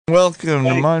Welcome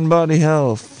to Mind Body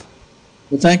Health.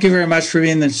 Well, thank you very much for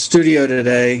being in the studio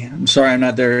today. I'm sorry I'm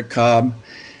not there at Cobb.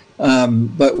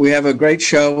 But we have a great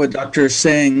show with Dr.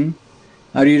 Singh.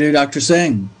 How do you do, Dr.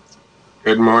 Singh?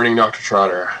 Good morning, Dr.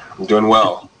 Trotter. I'm doing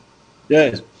well.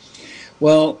 Good.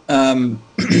 Well,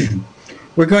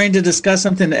 we're going to discuss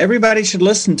something that everybody should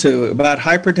listen to about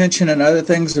hypertension and other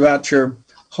things about your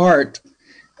heart.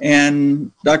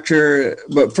 And but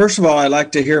first of all, I'd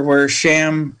like to hear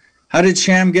how did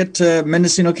Sham get to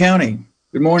Mendocino County?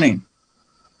 Good morning.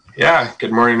 Yeah,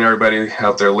 good morning, everybody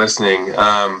out there listening.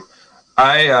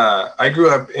 I grew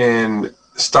up in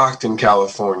Stockton,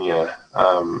 California,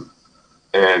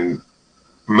 and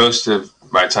most of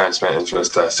my time spent in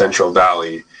just Central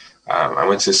Valley. I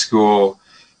went to school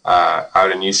out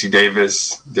in UC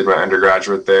Davis, did my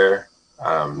undergraduate there,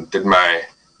 did my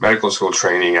medical school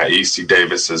training at UC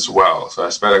Davis as well. So I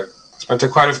spent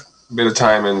quite a bit of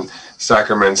time in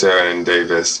Sacramento and in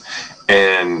Davis.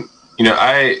 And,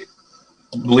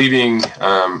 leaving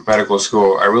medical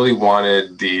school, I really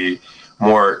wanted the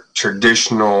more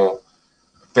traditional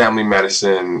family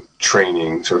medicine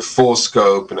training, sort of full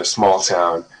scope in a small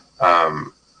town.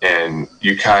 And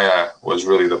Ukiah was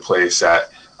really the place that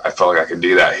I felt like I could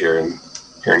do that here in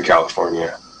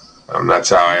California. That's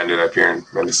how I ended up here in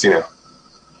Mendocino.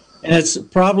 And it's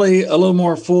probably a little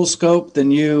more full scope than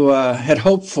you had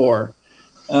hoped for.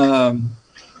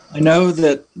 I know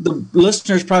that the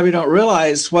listeners probably don't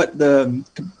realize what the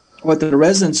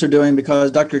residents are doing,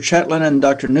 because Dr. Chetlin and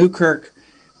Dr. Newkirk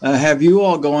have you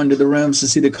all go into the rooms to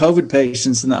see the COVID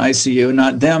patients in the ICU,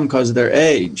 not them because of their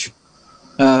age.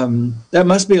 That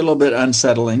must be a little bit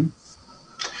unsettling.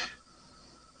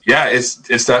 Yeah,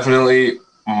 it's definitely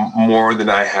more than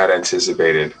I had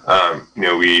anticipated.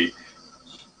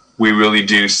 We really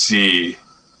do see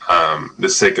the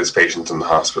sickest patients in the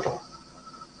hospital.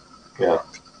 Yeah.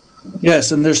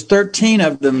 Yes, and there's 13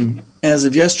 of them as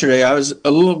of yesterday. I was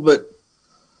a little bit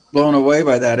blown away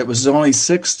by that. It was only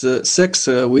six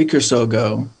a week or so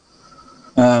ago.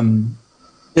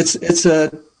 It's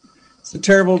a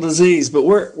terrible disease, but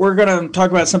we're going to talk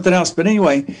about something else. But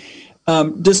anyway,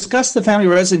 discuss the family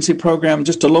residency program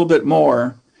just a little bit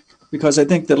more, because I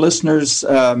think the listeners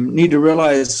need to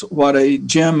realize what a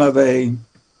gem of a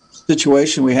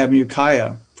situation we have in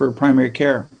Ukiah for primary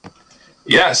care.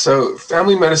 Yeah, so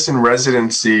family medicine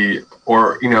residency,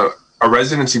 or a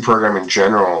residency program in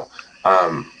general,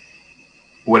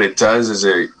 what it does is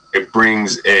it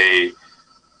brings a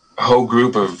whole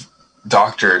group of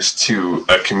doctors to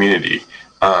a community.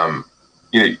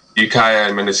 Ukiah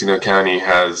and Mendocino County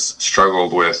has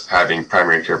struggled with having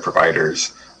primary care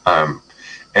providers,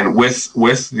 and with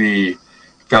the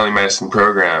family medicine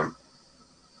program,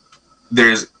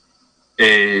 there's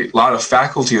a lot of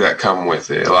faculty that come with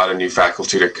it, a lot of new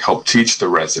faculty to help teach the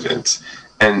residents.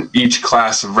 And each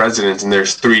class of residents, and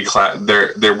there's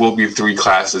there will be 3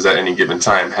 classes at any given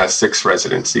time, has 6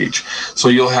 residents each. So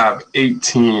you'll have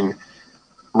 18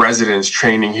 residents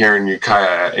training here in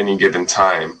Ukiah at any given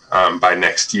time by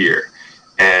next year.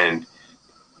 And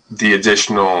the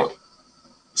additional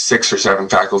 6 or 7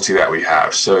 faculty that we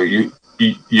have. So you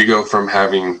go from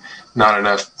having not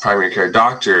enough primary care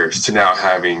doctors to now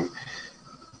having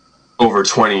over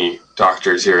 20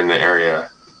 doctors here in the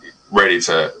area ready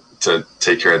to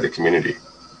take care of the community.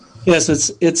 Yes,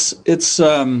 it's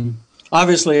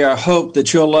obviously our hope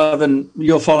that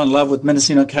you'll fall in love with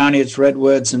Mendocino County, its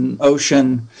redwoods and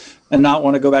ocean, and not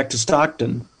want to go back to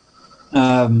Stockton.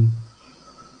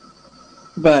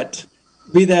 But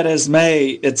be that as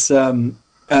may, it's being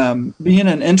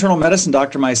an internal medicine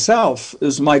doctor myself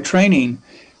is my training.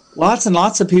 Lots and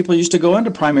lots of people used to go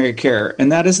into primary care, and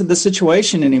that isn't the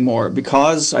situation anymore,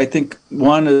 because I think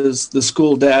one is the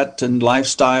school debt and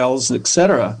lifestyles,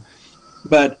 etc.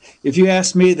 But if you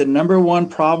ask me, the number one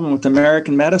problem with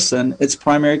American medicine, it's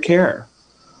primary care,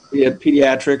 be it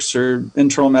pediatrics or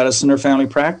internal medicine or family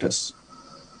practice.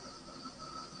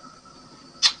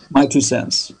 My 2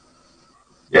 cents.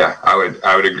 Yeah, I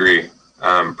would agree.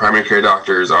 Primary care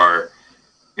doctors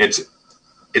it's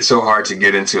so hard to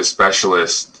get into a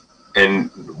specialist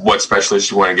and what specialist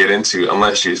you want to get into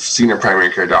unless you've seen a primary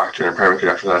care doctor, and a primary care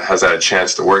doctor that has had a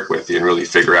chance to work with you and really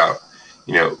figure out,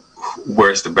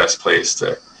 where's the best place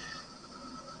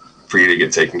for you to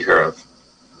get taken care of.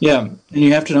 Yeah, and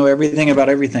you have to know everything about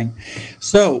everything.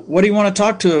 So what do you want to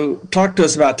talk to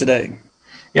us about today?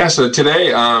 Yeah, so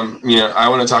today, I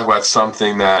want to talk about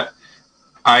something that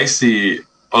I see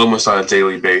almost on a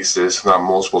daily basis, if not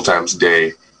multiple times a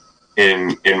day,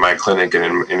 in my clinic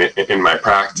and in my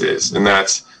practice, and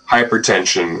that's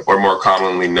hypertension, or more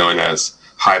commonly known as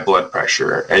high blood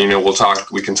pressure. And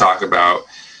we can talk about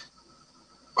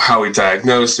how we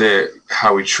diagnose it,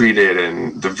 how we treat it,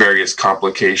 and the various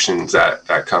complications that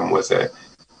come with it.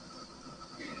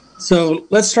 So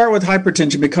let's start with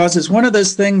hypertension, because it's one of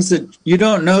those things that you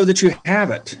don't know that you have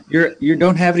it. You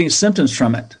don't have any symptoms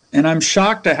from it. And I'm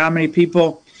shocked at how many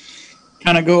people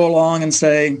kind of go along and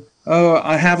say, oh,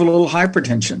 I have a little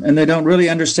hypertension, and they don't really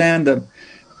understand the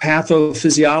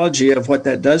pathophysiology of what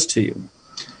that does to you.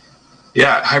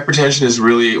 Yeah, hypertension is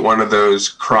really one of those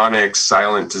chronic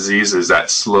silent diseases that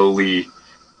slowly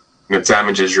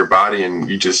damages your body, and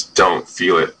you just don't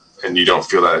feel it, and you don't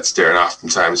feel that it's there. And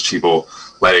oftentimes people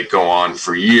let it go on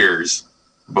for years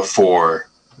before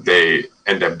they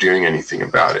end up doing anything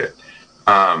about it.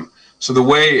 So the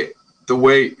way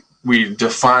we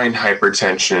define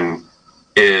hypertension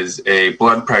is a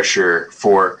blood pressure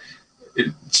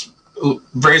it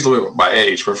varies a little bit by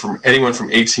age, but from anyone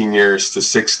from 18 years to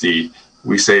 60,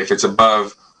 we say if it's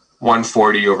above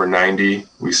 140/90,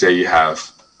 we say you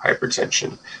have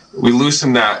hypertension. We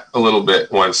loosen that a little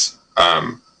bit once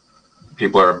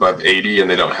people are above 80 and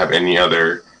they don't have any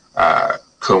other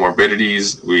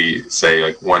comorbidities. We say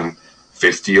like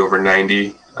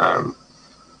 150/90.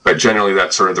 But generally,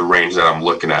 that's sort of the range that I'm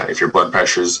looking at. If your blood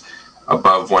pressure is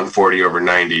above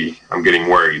 140/90, I'm getting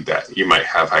worried that you might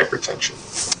have hypertension.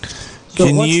 So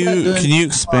Can you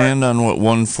expand on what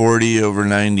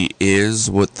 140/90 is,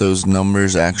 what those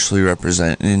numbers actually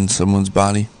represent in someone's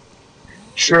body?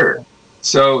 Sure.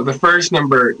 So the first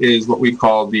number is what we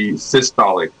call the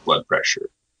systolic blood pressure.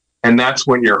 And that's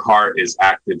when your heart is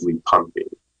actively pumping.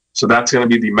 So that's going to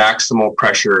be the maximal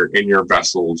pressure in your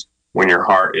vessels when your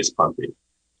heart is pumping.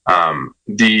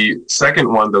 The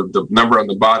second one, the number on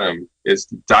the bottom, is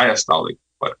the diastolic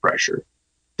blood pressure.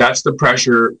 That's the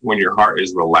pressure when your heart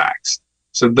is relaxed.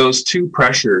 So those two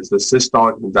pressures, the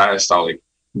systolic and diastolic,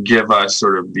 give us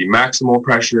sort of the maximal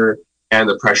pressure and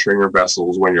the pressure in your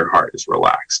vessels when your heart is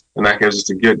relaxed. And that gives us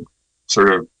a good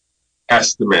sort of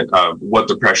estimate of what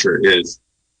the pressure is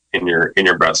in your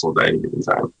vessels at any given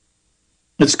time.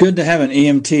 It's good to have an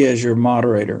EMT as your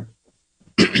moderator.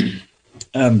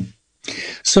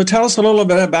 So tell us a little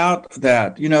bit about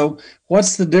that.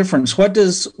 What's the difference? What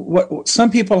some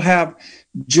people have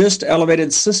just elevated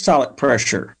systolic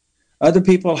pressure. Other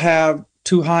people have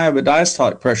too high of a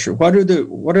diastolic pressure. What are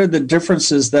the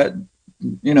differences that,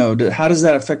 how does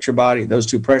that affect your body, those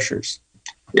two pressures?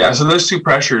 Yeah, so those two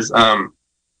pressures,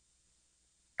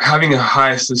 having a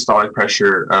high systolic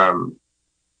pressure,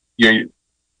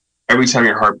 every time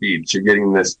your heart beats, you're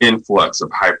getting this influx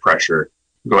of high pressure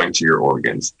going to your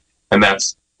organs. And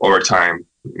that's over time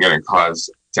going to cause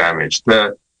damage.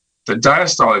 The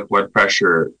diastolic blood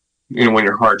pressure, when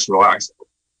your heart's relaxed,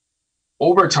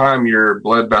 over time your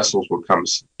blood vessels will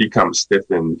become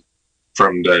stiffened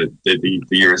from the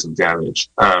years of damage.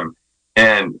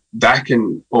 And that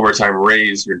can over time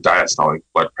raise your diastolic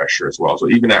blood pressure as well. So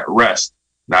even at rest,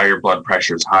 now your blood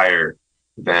pressure is higher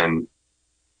than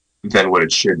what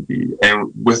it should be.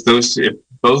 And with those, if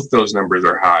both those numbers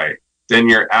are high, then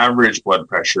your average blood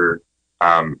pressure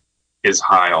is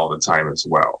high all the time as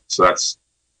well. So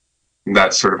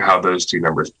that's sort of how those two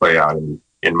numbers play out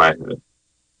in my head.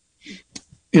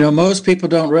 Most people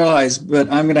don't realize, but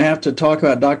I'm going to have to talk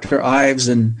about Dr. Ives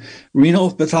and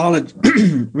renal pathology,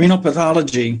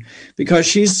 because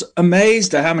she's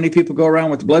amazed at how many people go around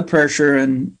with blood pressure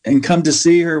and come to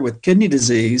see her with kidney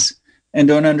disease and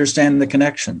don't understand the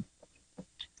connection.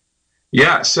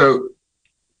 Yeah, so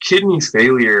kidney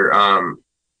failure,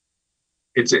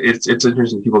 it's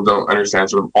interesting. People don't understand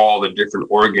sort of all the different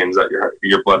organs that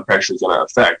your blood pressure is going to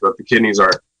affect, but the kidneys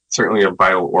are certainly a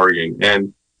vital organ.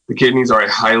 And the kidneys are a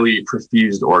highly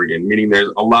perfused organ, meaning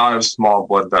there's a lot of small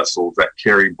blood vessels that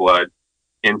carry blood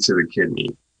into the kidney.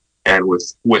 And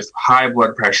with high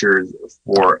blood pressures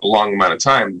for a long amount of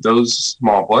time, those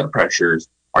small blood pressures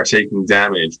are taking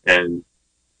damage and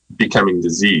becoming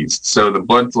diseased. So the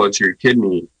blood flow to your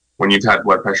kidney, when you've had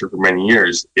blood pressure for many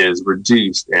years, is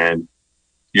reduced, and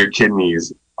your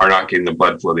kidneys are not getting the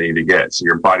blood flow they need to get. So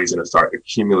your body's going to start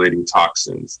accumulating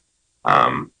toxins.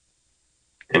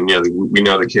 And we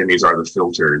know the kidneys are the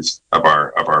filters of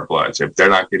our blood. So if they're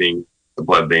not getting the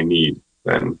blood they need,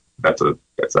 then that's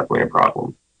definitely a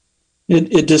problem.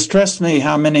 It distressed me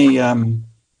how many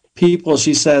people,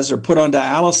 she says, are put on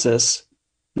dialysis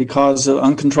because of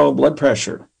uncontrolled blood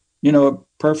pressure. A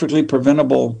perfectly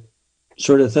preventable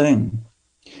sort of thing.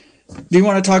 Do you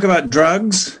want to talk about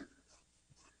drugs?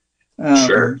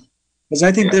 Sure. Because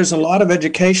I think there's a lot of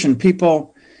education.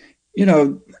 People,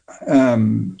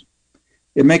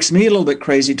 it makes me a little bit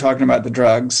crazy talking about the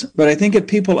drugs, but I think if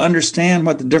people understand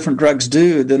what the different drugs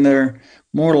do, then they're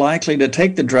more likely to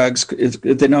take the drugs if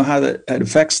they know how that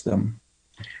affects them.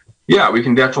 Yeah, we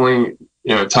can definitely,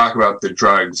 talk about the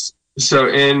drugs. So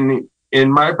in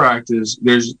my practice,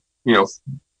 there's,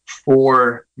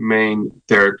 4 main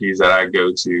therapies that I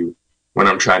go to when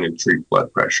I'm trying to treat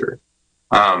blood pressure.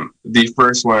 The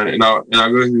first one, and I'll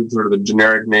go through sort of the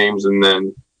generic names and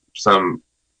then some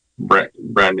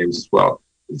brand names as well.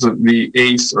 So the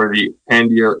ACE, or the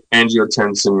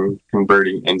angiotensin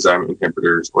converting enzyme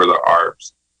inhibitors, or the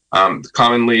ARBs.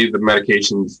 Commonly, the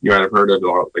medications you might have heard of,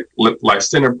 like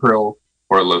lisinopril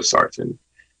or losartan.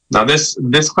 Now, this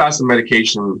class of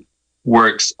medication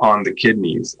works on the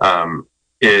kidneys.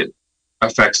 It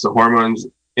affects the hormones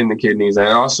in the kidneys, and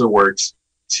it also works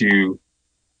to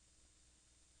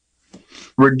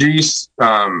reduce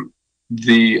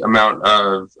the amount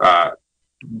of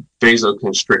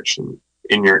vasoconstriction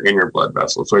in your blood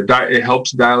vessels. So it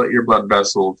helps dilate your blood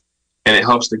vessels, and it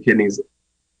helps the kidneys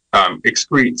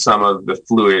excrete some of the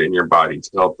fluid in your body to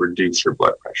help reduce your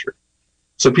blood pressure.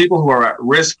 So people who are at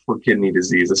risk for kidney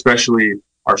disease, especially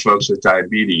our folks with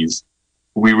diabetes,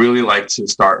 we really like to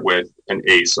start with an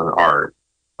ACE or an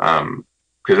ARB,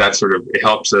 because that it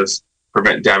helps us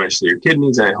prevent damage to your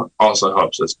kidneys, and it also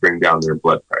helps us bring down their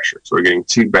blood pressure. So we're getting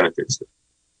 2 benefits.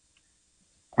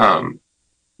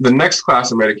 The next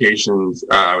class of medications,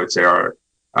 I would say, are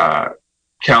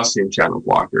calcium channel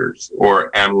blockers,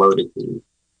 or amlodipine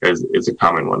is a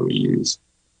common one we use.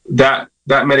 That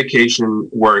medication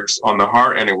works on the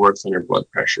heart, and it works on your blood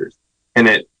pressures, and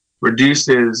it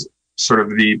reduces sort of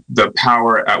the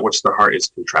power at which the heart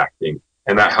is contracting,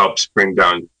 and that helps bring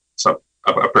down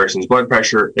a person's blood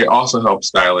pressure. It also helps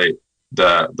dilate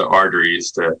the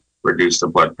arteries to reduce the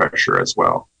blood pressure as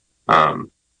well.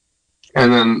 And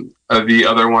then the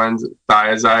other ones,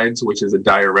 thiazides, which is a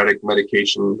diuretic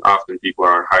medication. Often people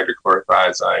are on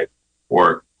hydrochlorothiazide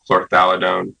or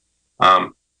chlorthalidone.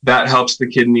 That helps the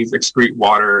kidneys excrete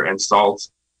water and salt,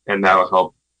 and that'll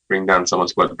help bring down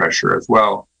someone's blood pressure as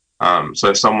well. So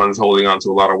if someone's holding on to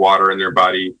a lot of water in their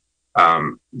body,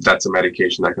 that's a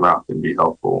medication that can often be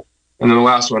helpful. And then the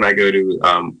last one I go to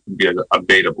would be a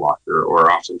beta blocker,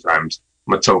 or oftentimes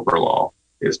metoprolol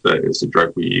is the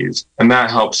drug we use. And that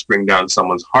helps bring down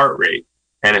someone's heart rate.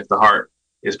 And if the heart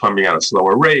is pumping at a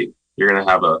slower rate, you're going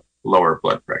to have a lower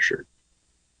blood pressure.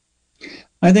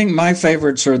 I think my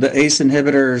favorites are the ACE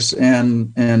inhibitors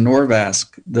and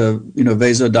Norvasc, the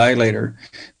vasodilator,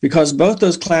 because both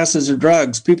those classes of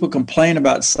drugs, people complain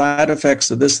about side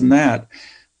effects of this and that,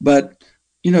 but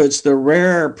it's the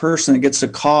rare person that gets a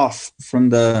cough from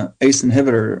the ACE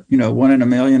inhibitor, 1 in a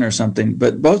million or something.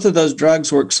 But both of those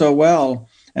drugs work so well,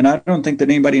 and I don't think that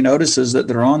anybody notices that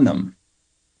they're on them.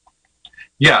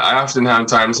 Yeah, I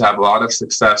oftentimes have a lot of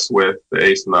success with the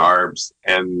ACE and the ARBs,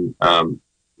 and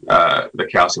the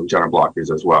calcium channel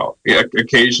blockers as well. Yeah,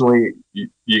 occasionally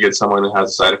you get someone that has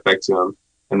a side effect to them,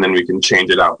 and then we can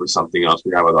change it out for something else.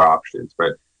 We have other options,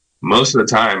 but most of the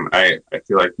time, I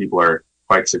feel like people are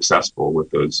quite successful with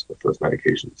those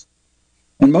medications.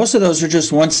 And most of those are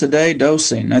just once a day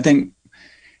dosing. I think,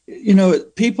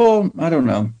 people, I don't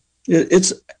know.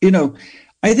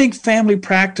 I think family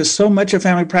practice, so much of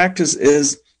family practice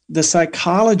is the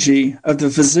psychology of the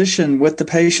physician with the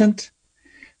patient,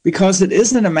 because it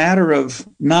isn't a matter of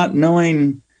not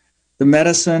knowing the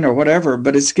medicine or whatever,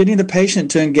 but it's getting the patient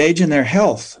to engage in their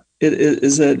health. It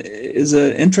is an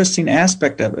interesting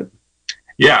aspect of it.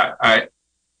 Yeah,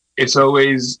 it's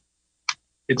always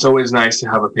nice to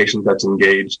have a patient that's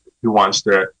engaged, who wants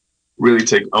to really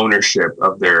take ownership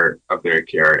of their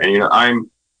care. And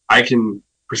I can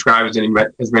prescribe as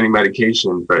many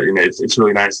medications, but it's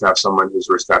really nice to have someone who's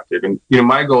receptive. And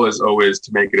my goal is always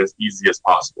to make it as easy as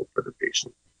possible for the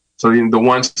patient. So the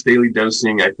once daily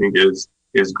dosing, I think, is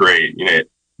great.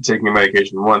 Taking a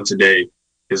medication once a day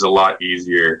is a lot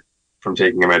easier from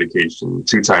taking a medication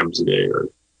 2 times a day or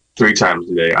 3 times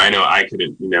a day. I know I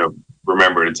couldn't,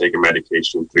 remember to take a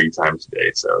medication 3 times a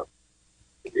day. So,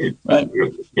 right.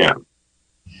 Yeah.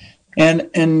 And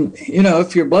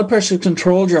if your blood pressure is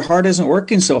controlled, your heart isn't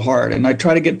working so hard. And I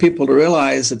try to get people to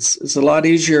realize it's a lot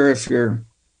easier if your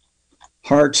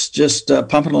heart's just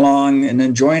pumping along and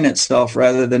enjoying itself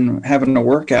rather than having to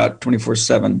work out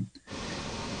 24/7.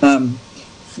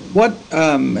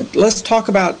 Let's talk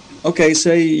about,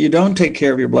 say you don't take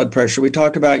care of your blood pressure. We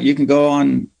talked about you can go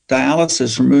on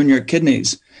dialysis, remove your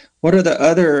kidneys. What are the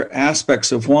other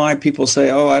aspects of why people say,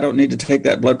 I don't need to take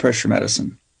that blood pressure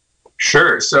medicine?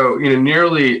 Sure. So,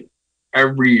 nearly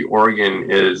every organ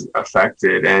is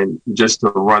affected. And just to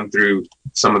run through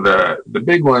some of the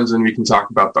big ones, and we can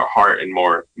talk about the heart in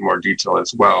more detail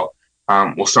as well.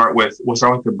 We'll start with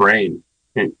the brain.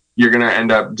 You're going to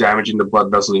end up damaging the blood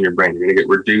vessels in your brain. You're going to get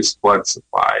reduced blood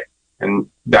supply. and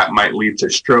that might lead to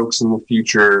strokes in the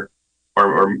future,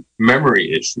 or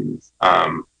memory issues.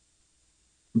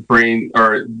 Brain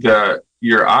or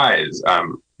your eyes,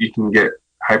 you can get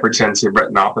hypertensive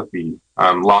retinopathy,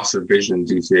 loss of vision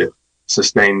due to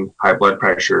sustained high blood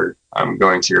pressure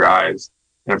going to your eyes,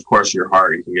 and of course your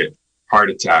heart. You can get heart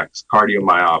attacks,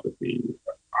 cardiomyopathy,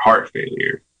 heart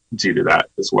failure due to that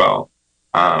as well.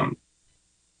 I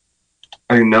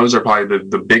think those are probably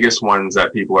the biggest ones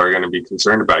that people are going to be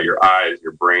concerned about: your eyes,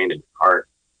 your brain, and your heart.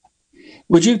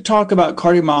 Would you talk about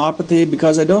cardiomyopathy?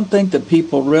 Because I don't think that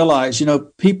people realize,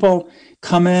 people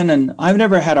come in and I've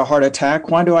never had a heart attack.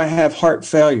 Why do I have heart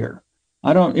failure?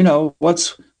 I don't,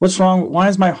 what's wrong? Why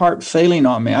is my heart failing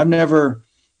on me? I've never,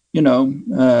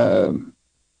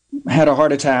 had a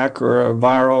heart attack or a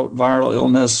viral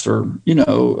illness, or,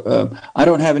 I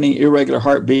don't have any irregular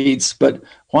heartbeats, but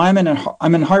why I'm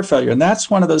in heart failure. And that's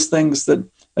one of those things that,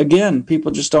 again,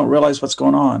 people just don't realize what's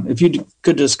going on. If you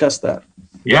could discuss that.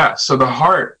 Yeah. So the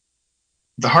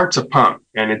heart's a pump,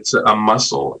 and it's a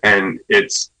muscle, and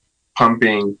it's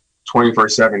pumping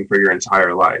 24/7 for your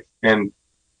entire life. And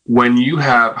when you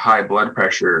have high blood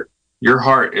pressure, your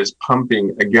heart is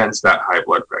pumping against that high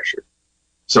blood pressure.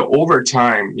 So over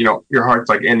time, your heart's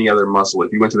like any other muscle.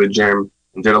 If you went to the gym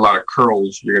and did a lot of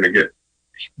curls, you're going to get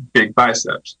big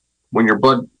biceps. When your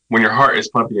heart is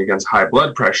pumping against high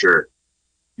blood pressure,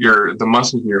 the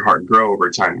muscles in your heart grow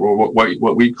over time,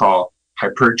 what we call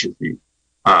hypertrophy.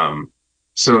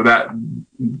 So that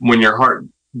when your heart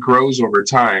grows over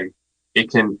time, it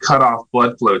can cut off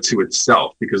blood flow to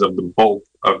itself because of the bulk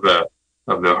of the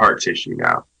heart tissue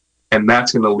now. And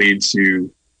that's going to lead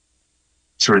to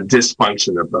sort of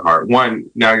dysfunction of the heart. One,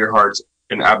 now your heart's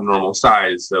an abnormal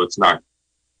size, so it's not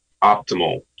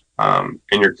optimal. And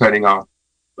you're cutting off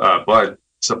blood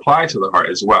supply to the heart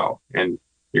as well. And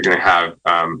you're going to have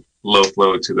low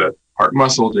flow to the heart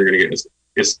muscles. You're going to get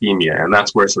ischemia. And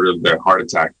that's where sort of the heart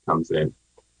attack comes in.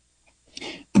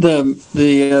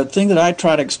 The thing that I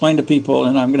try to explain to people,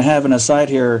 and I'm going to have an aside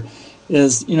here,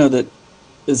 is, that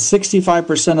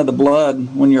 65% of the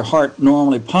blood, when your heart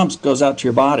normally pumps, goes out to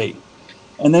your body.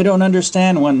 And they don't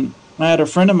understand. When I had a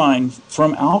friend of mine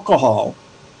from alcohol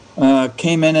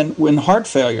came in heart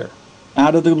failure,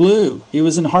 out of the blue. He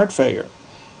was in heart failure.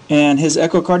 And his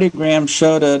echocardiogram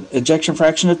showed an ejection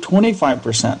fraction of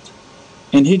 25%.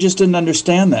 And he just didn't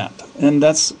understand that. And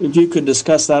that's, if you could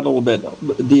discuss that a little bit,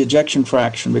 the ejection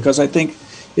fraction, because I think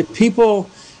if people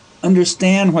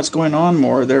understand what's going on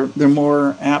more, they're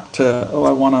more apt to,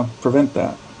 I want to prevent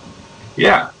that.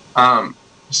 Yeah.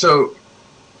 So,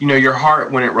 your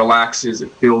heart, when it relaxes,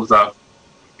 it fills up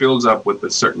with a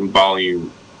certain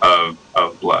volume of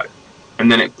blood.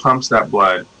 And then it pumps that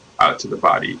blood out to the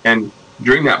body. And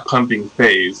during that pumping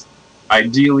phase,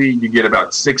 ideally you get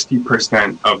about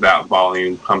 60% of that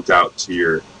volume pumped out to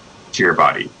your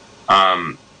body.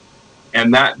 And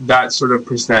that sort of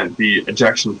percent, the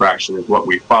ejection fraction, is what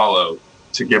we follow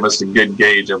to give us a good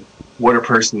gauge of what a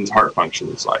person's heart function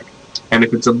is like. And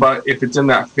if it's in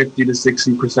that 50 to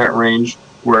 60% range,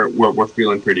 we're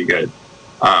feeling pretty good.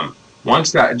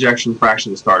 Once that ejection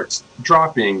fraction starts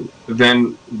dropping,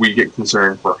 then we get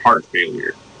concerned for heart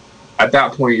failure. At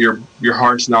that point, your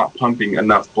heart's not pumping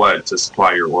enough blood to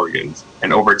supply your organs,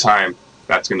 and over time,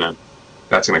 that's gonna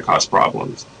cause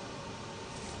problems.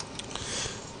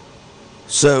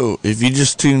 So, if you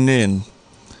just tuned in,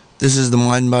 this is the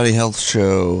Mind Body Health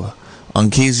Show on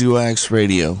KZYX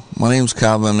Radio. My name's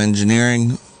Cobb. I'm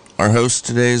engineering. Our host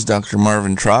today is Dr.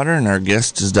 Marvin Trotter, and our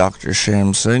guest is Dr.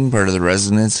 Sham Singh, part of the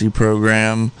residency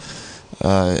program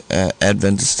at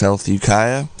Adventist Health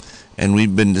Ukiah, and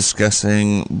we've been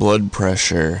discussing blood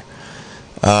pressure.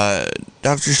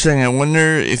 Dr. Singh, I wonder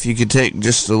if you could take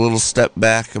just a little step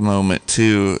back a moment,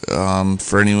 too,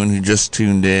 for anyone who just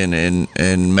tuned in,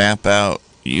 and map out,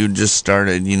 you just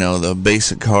started, the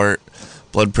basic heart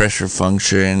blood pressure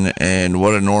function and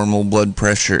what a normal blood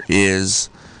pressure is.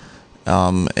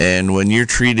 And when you're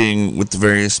treating with the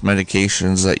various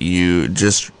medications that you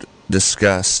just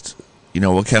discussed,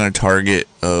 what kind of target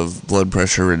of blood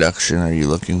pressure reduction are you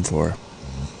looking for?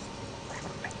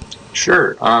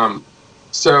 Sure.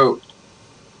 So,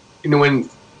 when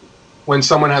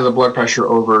someone has a blood pressure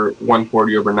over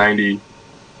 140 over 90,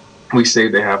 we say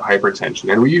they have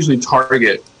hypertension, and we usually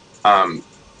target.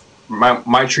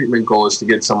 My treatment goal is to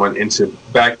get someone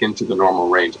back into the normal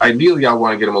range. Ideally, I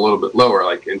want to get them a little bit lower,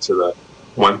 like into the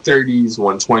 130s,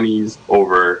 120s,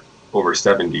 over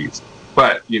 70s.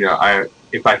 But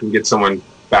if I can get someone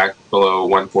back below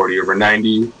 140 over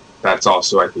 90, that's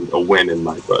also, I think, a win in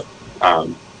my book.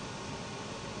 And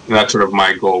that's sort of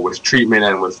my goal with treatment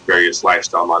and with various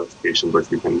lifestyle modifications, which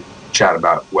we can chat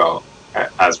about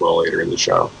as well later in the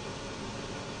show.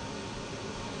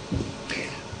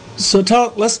 So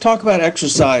let's talk about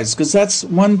exercise, because that's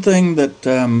one thing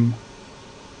that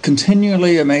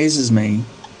continually amazes me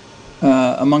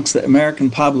amongst the American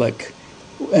public.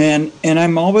 And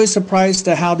I'm always surprised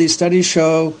to how these studies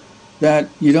show that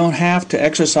you don't have to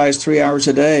exercise 3 hours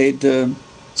a day to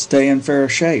stay in fair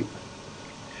shape.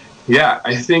 Yeah,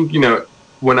 I think,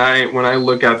 when I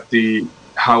look at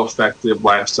how effective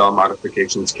lifestyle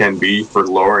modifications can be for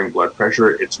lowering blood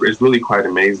pressure, it's really quite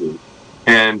amazing.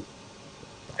 And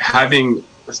having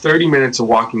 30 minutes of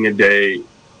walking a day,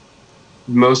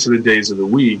 most of the days of the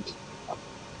week,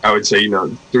 I would say,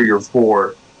 3 or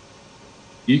 4,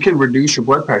 you can reduce your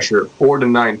blood pressure 4 to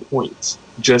 9 points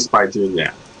just by doing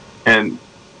that. And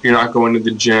you're not going to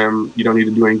the gym. You don't need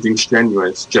to do anything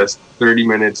strenuous, just 30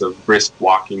 minutes of brisk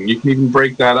walking. You can even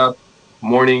break that up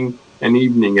morning and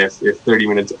evening if 30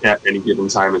 minutes at any given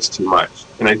time is too much.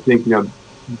 And I think,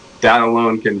 that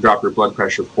alone can drop your blood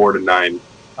pressure 4 to 9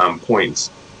 points.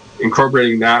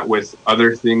 Incorporating that with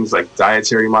other things like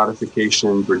dietary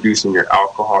modifications, reducing your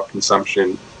alcohol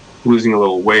consumption, losing a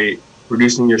little weight,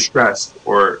 reducing your stress,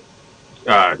 or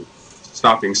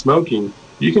stopping smoking,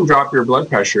 you can drop your blood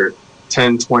pressure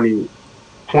 10, 20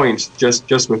 points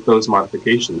just with those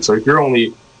modifications. So if you're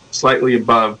only slightly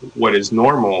above what is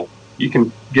normal, you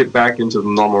can get back into the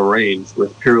normal range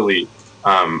with purely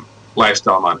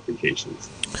lifestyle modifications.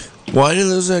 Why do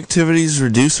those activities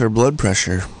reduce our blood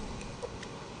pressure?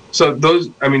 So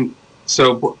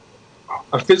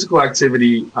a physical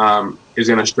activity is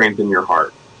going to strengthen your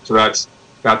heart. So that's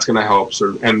going to help.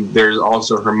 And there's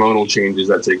also hormonal changes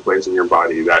that take place in your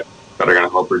body that are going to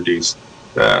help reduce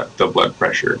the blood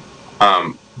pressure.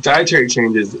 Dietary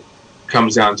changes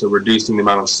comes down to reducing the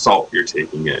amount of salt you're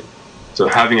taking in. So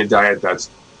having a diet that's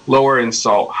lower in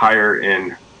salt, higher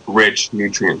in rich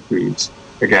nutrient foods,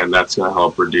 again, that's going to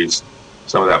help reduce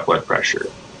some of that blood pressure.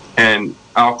 And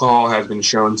alcohol has been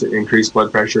shown to increase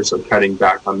blood pressure, so cutting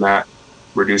back on that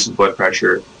reduces blood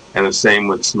pressure. And the same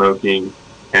with smoking,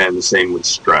 and the same with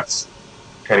stress.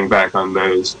 Cutting back on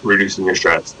those, reducing your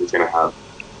stress, is going to have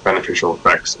beneficial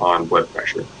effects on blood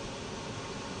pressure.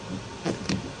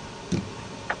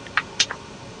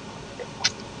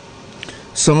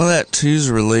 Some of that too is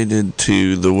related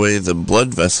to the way the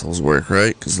blood vessels work,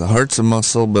 right? Because the heart's a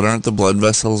muscle, but aren't the blood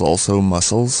vessels also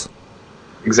muscles?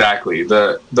 Exactly.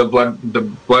 The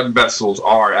blood vessels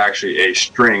are actually a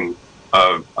string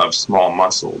of small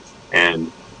muscles,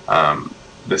 and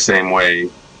the same way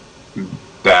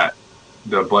that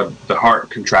the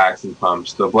heart contracts and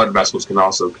pumps, the blood vessels can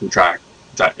also contract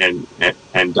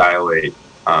and dilate,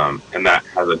 and that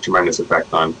has a tremendous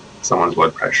effect on someone's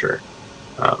blood pressure.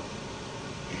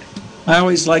 I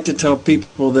always like to tell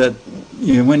people that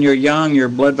when you're young, your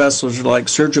blood vessels are like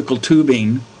surgical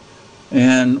tubing,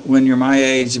 and when you're my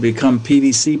age, you become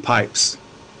PVC pipes.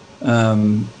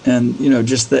 And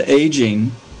just the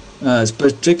aging,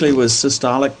 particularly with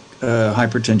systolic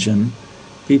hypertension,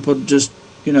 people just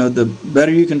the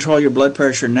better you control your blood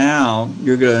pressure now,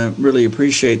 you're going to really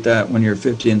appreciate that when you're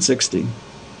 50 and 60.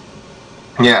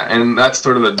 Yeah, and that's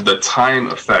sort of the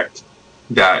time effect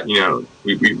that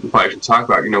we probably should talk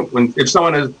about. If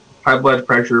someone has high blood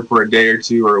pressure for a day or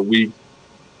two or a week,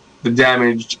 the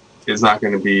damage is not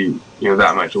going to be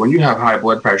that much. When you have high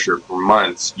blood pressure for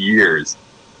months, years,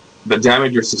 the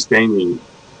damage you're sustaining,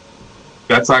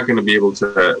 that's not going to be able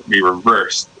to be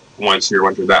reversed once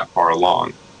you're that far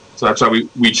along. So that's why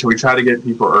we try to get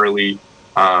people early.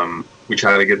 We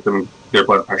try to get their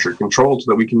blood pressure controlled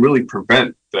so that we can really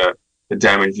prevent the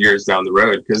damage years down the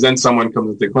road. Because then someone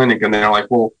comes to the clinic and they're like,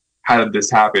 well, how did this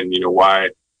happen? Why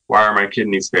are my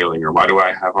kidneys failing, or why do I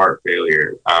have heart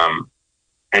failure?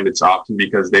 And it's often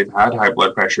because they've had high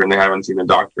blood pressure and they haven't seen a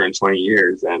doctor in 20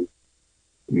 years, and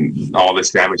all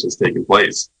this damage has taken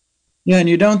place. Yeah, and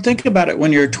you don't think about it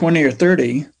when you're 20 or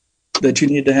 30 that you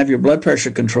need to have your blood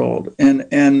pressure controlled.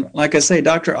 And like I say,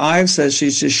 Dr. Ives says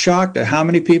she's just shocked at how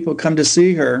many people come to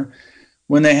see her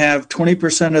when they have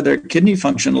 20% of their kidney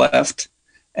function left.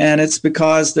 And it's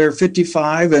because they're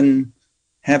 55 and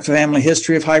have family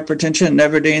history of hypertension,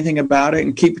 never did anything about it,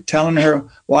 and keep telling her,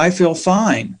 well, I feel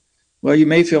fine. Well, you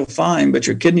may feel fine, but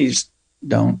your kidneys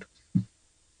don't.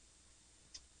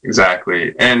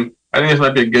 Exactly. And I think this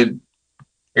might be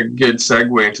a good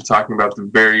segue into talking about the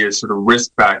various sort of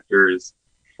risk factors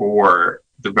for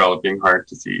developing heart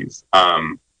disease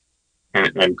and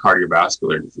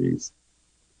cardiovascular disease.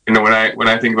 When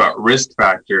I think about risk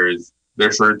factors,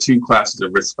 there's sort of two classes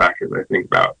of risk factors I think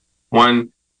about.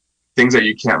 One, things that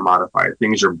you can't modify,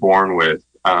 things you're born with,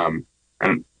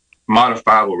 and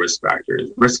modifiable risk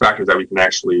factors that we can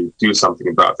actually do something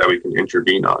about, that we can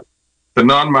intervene on. The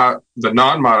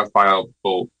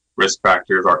non-modifiable risk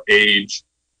factors are age,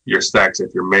 your sex,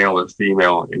 if you're male or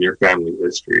female, and your family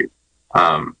history.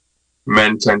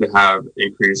 Men tend to have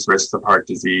increased risks of heart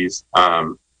disease,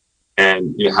 and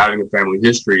having a family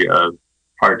history of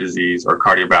heart disease or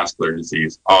cardiovascular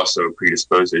disease also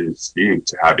predisposes you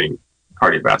to having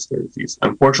cardiovascular disease.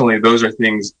 Unfortunately, those are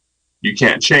things you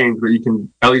can't change, but you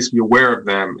can at least be aware of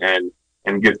them and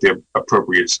get the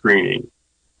appropriate screening.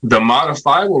 The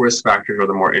modifiable risk factors are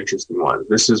the more interesting ones.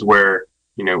 This is where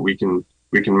we can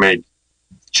make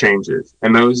changes,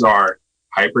 and those are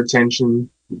hypertension,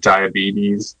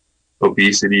 diabetes,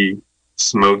 obesity,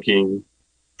 smoking,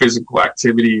 physical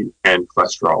activity, and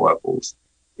cholesterol levels.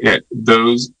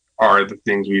 Those are the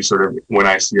things we when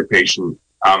I see a patient,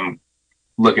 I'm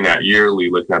looking at yearly,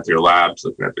 looking at their labs,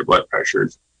 looking at their blood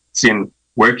pressures, seeing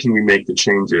where can we make the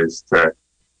changes to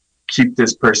keep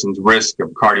this person's risk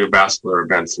of cardiovascular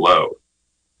events low.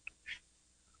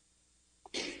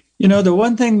 The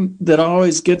one thing that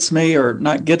always gets me, or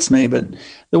not gets me, but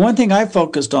the one thing I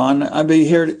focused on, I'd be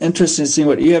here interested in seeing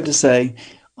what you have to say.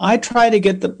 I try to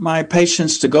get my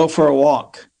patients to go for a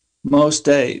walk most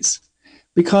days,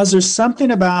 because there's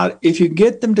something about if you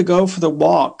get them to go for the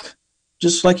walk,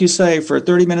 just like you say, for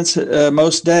 30 minutes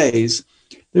most days,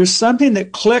 there's something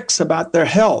that clicks about their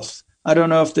health. I don't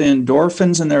know if the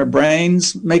endorphins in their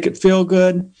brains make it feel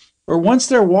good, or once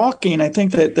they're walking, I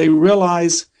think that they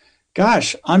realize,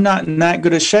 gosh, I'm not in that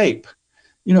good a shape,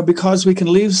 because we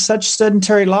can lead such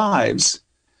sedentary lives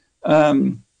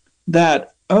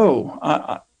that,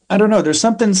 I don't know, there's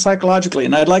something psychologically,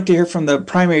 and I'd like to hear from the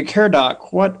primary care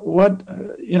doc, what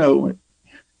you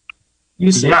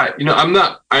say. Yeah,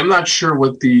 I'm not sure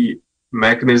what the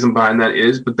mechanism behind that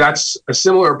is, but that's a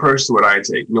similar approach to what I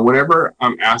take. Whenever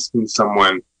I'm asking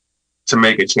someone to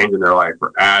make a change in their life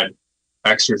or add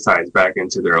exercise back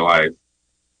into their life,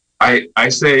 I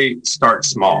say start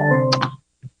small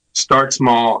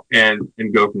and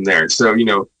go from there. So, if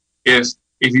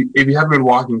you haven't been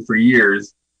walking for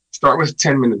years, start with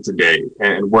 10 minutes a day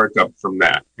and work up from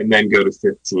that, and then go to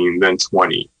 15, then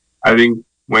 20. I think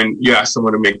when you ask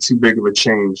someone to make too big of a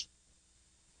change,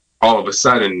 all of a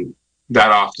sudden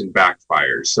that often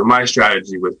backfires. So my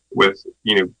strategy with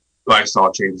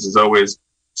lifestyle changes is always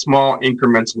small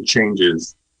incremental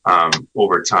changes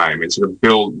over time, and sort of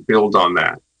build on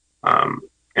that.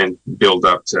 And build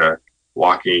up to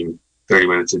walking 30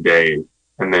 minutes a day.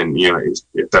 And then,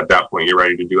 if at that point you're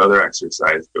ready to do other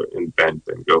exercise, then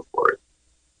go for it.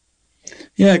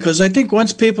 Yeah, because I think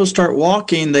once people start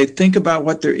walking, they think about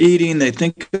what they're eating. They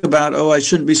think about, I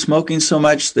shouldn't be smoking so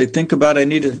much. They think about, I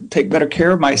need to take better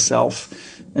care of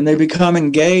myself. And they become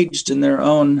engaged in their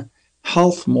own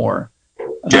health more.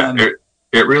 Yeah,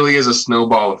 it really is a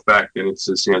snowball effect. And it's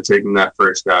just, taking that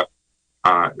first step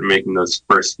and making those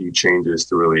first few changes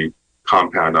to really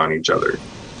compound on each other.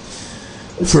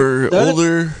 For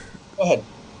older...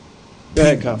 Go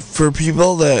ahead, Kyle. For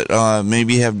people that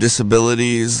maybe have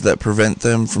disabilities that prevent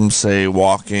them from, say,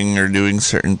 walking or doing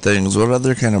certain things, what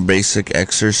other kind of basic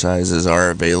exercises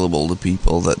are available to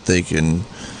people that they can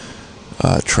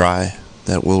try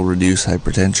that will reduce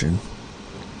hypertension?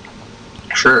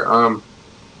 Sure.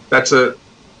 That's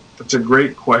a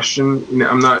great question.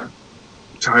 I'm not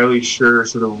entirely sure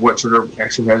what sort of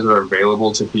exercises are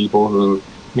available to people who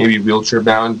may be wheelchair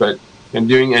bound, but in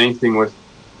doing anything with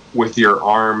your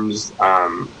arms,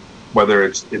 whether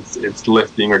it's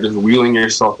lifting or just wheeling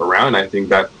yourself around, I think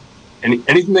that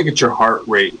anything that gets your heart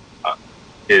rate up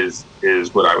is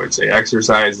what I would say.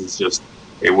 Exercise is just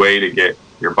a way to get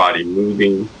your body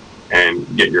moving and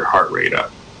get your heart rate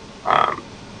up,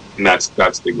 and that's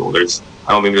the goal.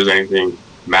 I don't think there's anything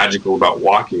magical about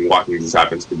walking. Walking just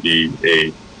happens to be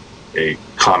a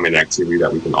common activity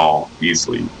that we can all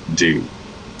easily do.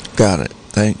 Got it.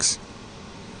 Thanks.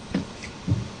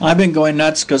 I've been going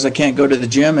nuts because I can't go to the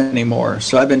gym anymore.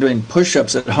 So I've been doing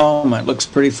push-ups at home. It looks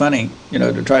pretty funny,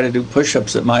 to try to do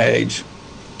push-ups at my age.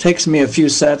 It takes me a few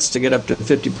sets to get up to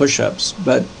 50 push-ups,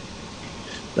 but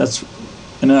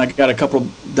and then I got a couple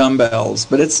dumbbells.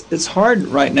 But it's hard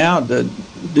right now to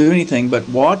do anything, but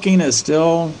walking is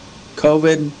still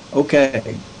COVID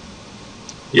okay.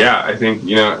 Yeah, I think,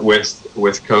 with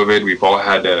COVID, we've all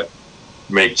had to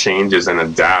make changes and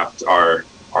adapt our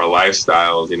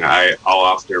lifestyles. I'll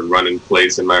often run in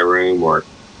place in my room, or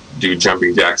do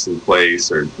jumping jacks in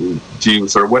place, or do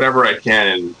sort of whatever I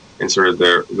can in sort of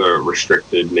the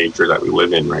restricted nature that we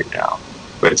live in right now.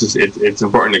 But it's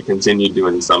important to continue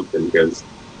doing something, because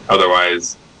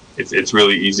otherwise it's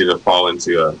really easy to fall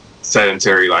into a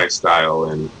sedentary lifestyle,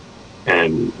 and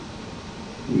then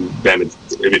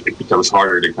it becomes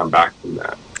harder to come back from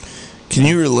that. Can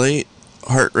you relate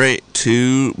heart rate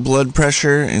to blood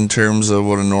pressure in terms of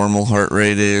what a normal heart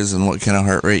rate is and what kind of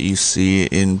heart rate you see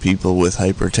in people with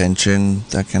hypertension,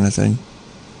 that kind of thing?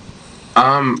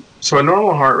 So a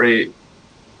normal heart rate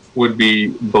would be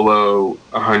below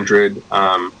 100,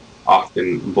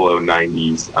 often below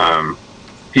 90s.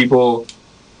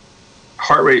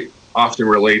 Heart rate often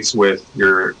relates with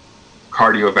your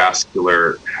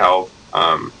cardiovascular health.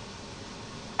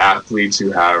 Athletes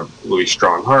who have really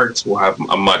strong hearts will have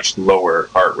a much lower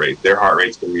heart rate. Their heart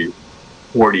rates can be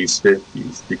 40s,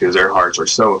 50s, because their hearts are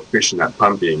so efficient at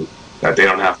pumping that they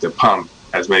don't have to pump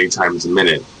as many times a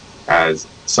minute as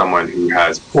someone who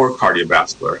has poor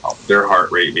cardiovascular health. Their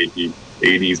heart rate may be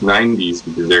 80s, 90s,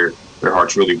 because their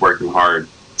heart's really working hard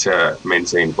to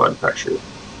maintain blood pressure.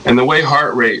 And the way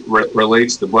heart rate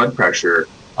relates to blood pressure,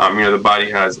 the body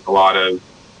has a lot of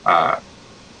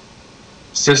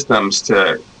systems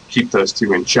to keep those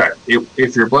two in check.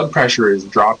 If your blood pressure is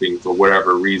dropping for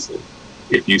whatever reason,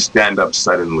 if you stand up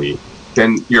suddenly,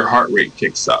 then your heart rate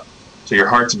kicks up. So your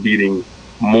heart's beating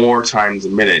more times a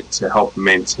minute to help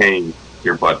maintain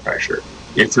your blood pressure.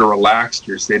 If you're relaxed,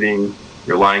 you're sitting,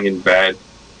 you're lying in bed,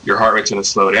 your heart rate's going to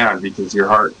slow down because your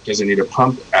heart doesn't need to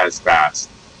pump as fast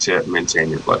to maintain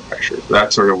your blood pressure. So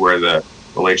that's sort of where the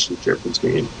relationship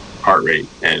between heart rate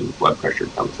and blood pressure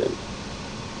comes in.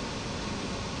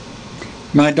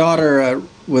 My daughter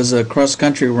was a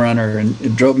cross-country runner, and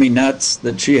it drove me nuts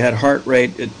that she had heart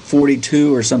rate at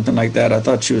 42 or something like that. I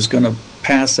thought she was going to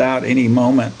pass out any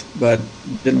moment, but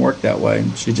it didn't work that way.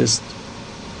 She just,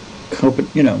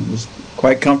 was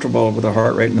quite comfortable with a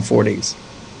heart rate in the 40s.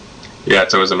 Yeah,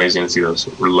 it's always amazing to see those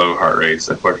low heart rates.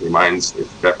 Unfortunately, mine's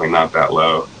definitely not that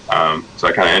low. So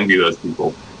I kind of envy those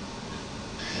people.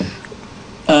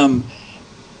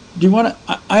 Do you want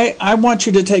to? I want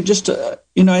you to take just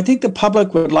I think the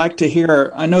public would like to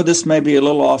hear. I know this may be a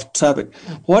little off topic.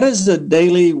 What is a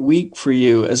daily week for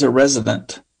you as a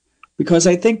resident? Because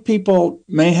I think people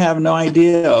may have no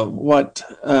idea of what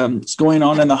is going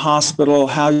on in the hospital.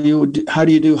 How do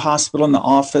you do hospital in the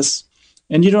office?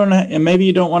 And maybe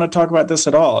you don't want to talk about this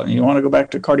at all. And you want to go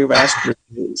back to cardiovascular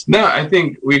disease. No, I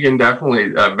think we can definitely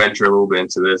venture a little bit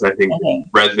into this. I think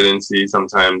residency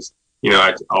sometimes.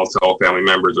 I'll tell family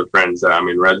members or friends that I'm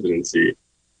in residency,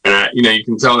 and you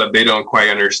can tell that they don't quite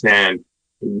understand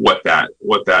what that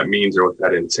means or what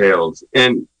that entails.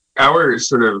 And our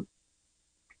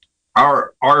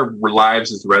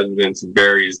lives as residents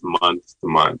varies month to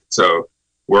month. So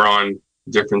we're on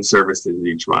different services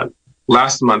each month.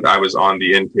 Last month I was on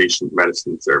the inpatient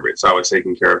medicine service, so I was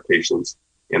taking care of patients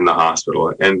in the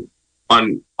hospital. And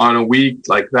on a week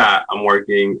like that, I'm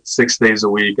working 6 days a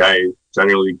week. I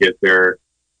generally get there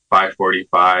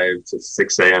 5:45 to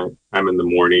 6 a.m. in the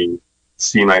morning,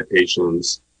 see my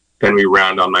patients. Then we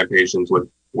round on my patients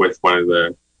with one of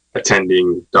the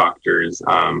attending doctors.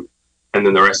 And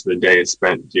then the rest of the day is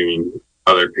spent doing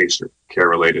other patient care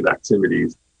related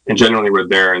activities. And generally we're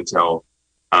there until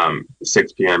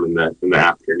 6 p.m. in the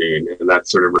afternoon. And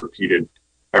that's sort of repeated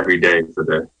every day for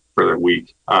the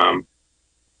week.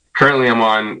 Currently, I'm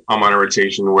on a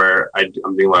rotation where I'm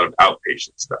doing a lot of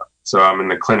outpatient stuff. So I'm in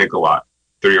the clinic a lot,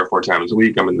 3 or 4 times a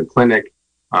week. I'm in the clinic,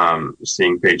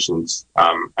 seeing patients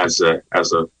as a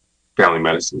family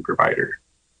medicine provider.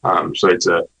 So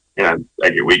I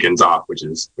get weekends off, which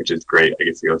is great. I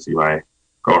get to go see my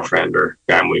girlfriend or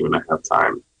family when I have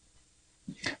time.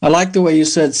 I like the way you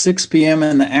said 6 p.m.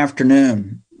 in the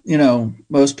afternoon.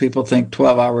 Most people think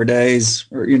 12-hour days,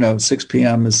 or 6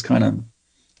 p.m. is kind of.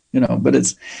 But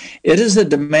it is a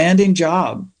demanding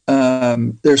job.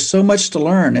 There's so much to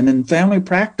learn. And in family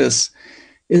practice,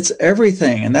 it's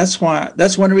everything. And that's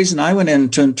one reason I went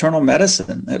into internal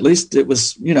medicine. At least it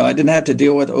was, I didn't have to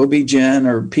deal with OB-GYN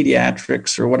or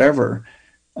pediatrics or whatever.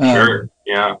 Sure.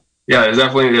 Yeah. Yeah.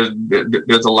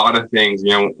 There's a lot of things,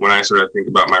 when I sort of think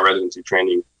about my residency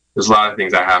training, there's a lot of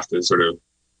things I have to sort of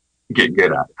get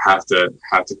good at. Have to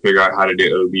figure out how to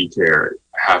do OB care.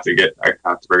 I have to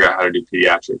figure out how to do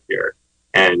pediatric care.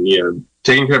 And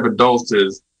taking care of adults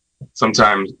is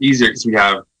sometimes easier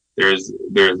because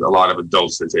there's a lot of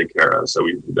adults to take care of, so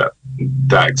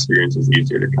that experience is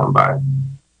easier to come by.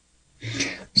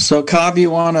 So, Cobb,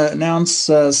 you want to announce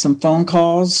some phone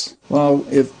calls? Well,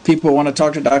 if people want to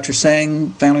talk to Dr.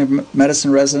 Singh, family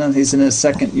medicine resident, he's in his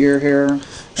second year here.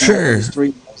 Sure.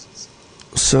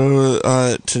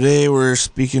 So today we're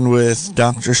speaking with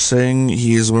Dr. Singh.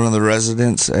 He is one of the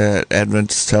residents at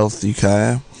Adventist Health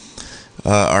Ukiah.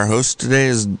 Our host today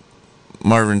is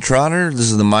Marvin Trotter.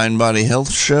 This is the Mind Body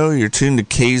Health Show. You're tuned to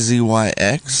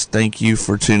KZYX. Thank you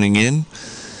for tuning in.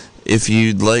 If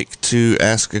you'd like to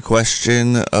ask a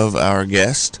question of our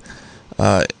guest,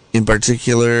 In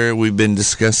particular, we've been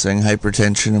discussing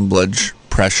hypertension and blood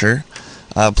pressure.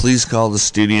 Please call the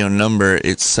studio number.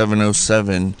 It's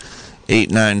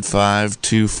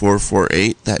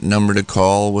 707-895-2448. That number to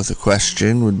call with a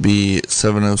question would be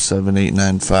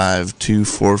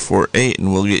 707-895-2448,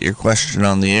 and we'll get your question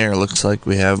on the air. Looks like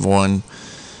we have one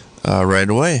right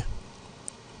away.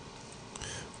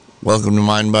 Welcome to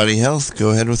Mind Body Health.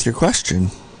 Go ahead with your question.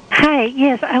 Hi,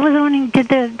 yes, I was wondering, did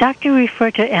the doctor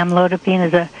refer to amlodipine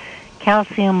as a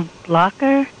calcium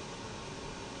blocker?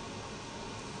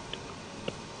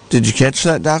 Did you catch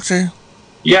that, doctor?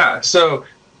 Yeah, so,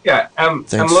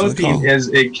 amlodipine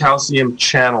is a calcium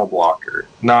channel blocker,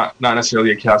 not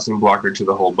necessarily a calcium blocker to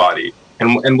the whole body.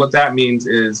 And what that means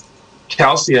is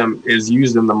calcium is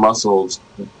used in the muscles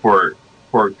for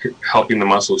helping the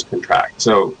muscles contract.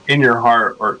 So in your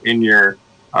heart or in your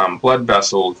blood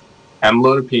vessels,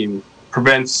 amlodipine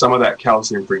prevents some of that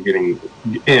calcium from getting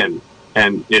in,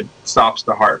 and it stops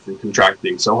the heart from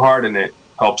contracting so hard, and it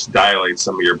helps dilate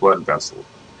some of your blood vessels.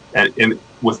 And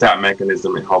with that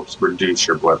mechanism, it helps reduce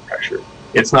your blood pressure.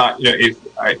 It's not,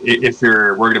 if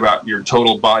you're worried about your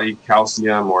total body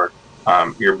calcium or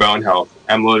your bone health,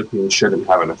 amlodipine shouldn't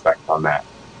have an effect on that.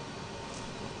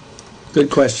 Good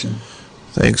question.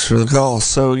 Thanks for the call.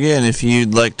 So again, if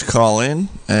you'd like to call in,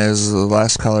 as the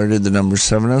last caller did, the number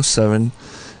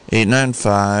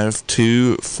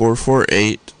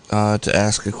 707-895-2448 to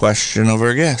ask a question of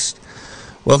our guest.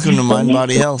 Welcome to Mind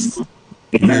Body Health.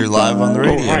 You're live on the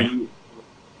radio.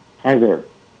 Hi there.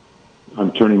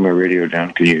 I'm turning my radio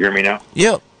down. Can you hear me now?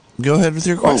 Yep. Go ahead with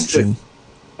your question.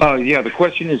 Yeah, the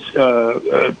question is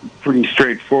pretty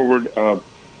straightforward.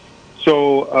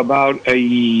 So about a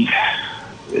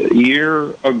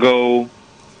year ago,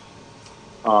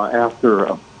 after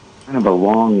kind of a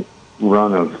long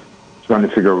run of trying to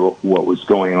figure out what was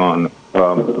going on,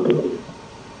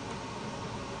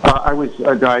 I was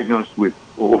diagnosed with,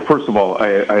 well, first of all,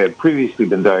 I had previously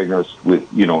been diagnosed with,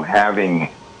 having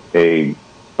a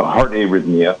heart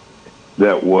arrhythmia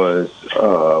that was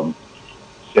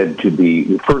said to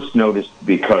be first noticed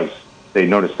because they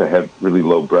noticed I had really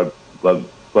low blood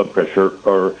pressure,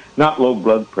 or not low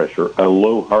blood pressure, a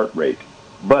low heart rate.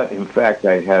 But in fact,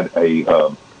 I had a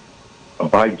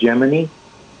bigeminy,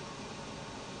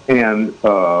 and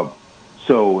so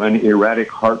an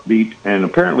erratic heartbeat, and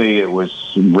apparently it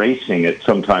was racing at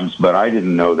sometimes, but I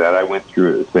didn't know that. I went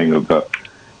through a thing of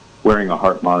wearing a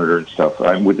heart monitor and stuff.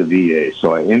 I'm with the VA,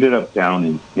 so I ended up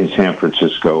down in San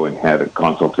Francisco and had a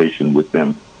consultation with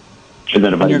them. And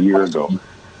then about a year ago,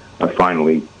 I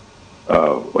finally,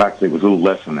 actually it was a little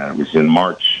less than that. It was in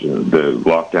March. The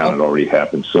lockdown had already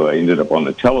happened, so I ended up on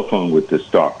the telephone with this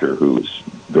doctor who was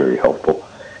very helpful.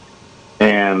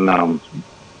 And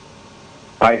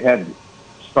I had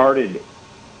started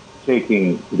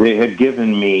taking, they had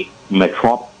given me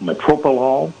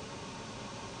metoprolol.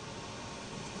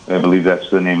 I believe that's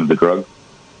the name of the drug.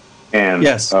 And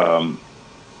yes. And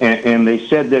they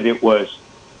said that it was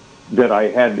that I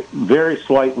had very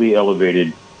slightly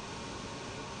elevated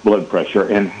blood pressure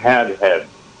and had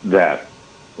that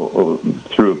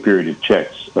through a period of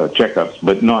checkups,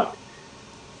 but not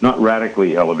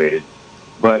radically elevated.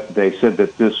 But they said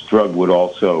that this drug would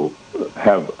also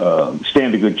have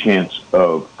stand a good chance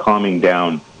of calming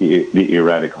down the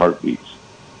erratic heartbeats.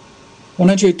 Why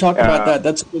don't you talk about that?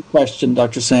 That's a good question,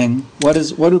 Dr. Singh. What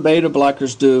do beta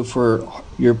blockers do for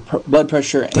your blood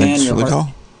pressure and your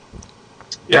heart?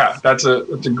 Yeah, that's a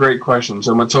great question.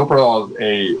 So metoprolol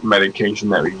is a medication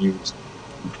that we use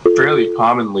fairly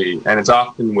commonly, and it's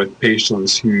often with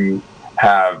patients who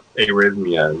have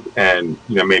arrhythmia and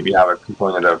maybe have a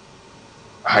component of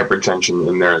hypertension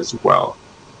in there as well.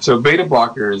 So beta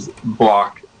blockers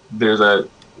block. There's a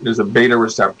beta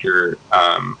receptor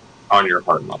on your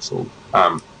heart muscle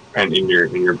and in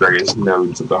your various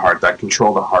nodes of the heart that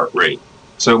control the heart rate.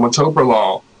 So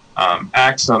metoprolol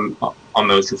acts on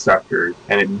those receptors,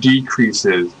 and it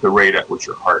decreases the rate at which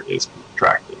your heart is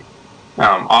contracting.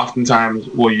 Oftentimes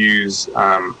we'll use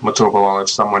metoprolol if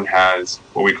someone has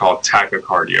what we call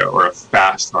tachycardia, or a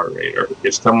fast heart rate, or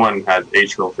if someone has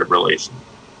atrial fibrillation,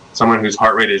 someone whose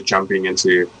heart rate is jumping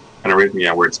into an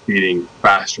arrhythmia where it's beating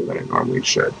faster than it normally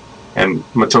should. And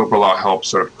metoprolol helps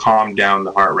sort of calm down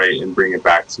the heart rate and bring it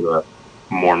back to a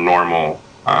more normal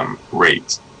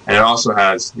rate. And it also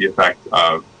has the effect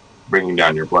of bringing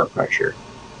down your blood pressure.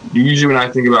 Usually when I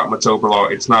think about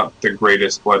metoprolol, it's not the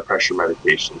greatest blood pressure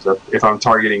medication. So if I'm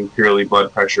targeting purely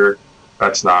blood pressure,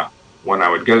 that's not one I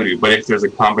would go to. But if there's a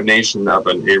combination of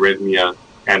an arrhythmia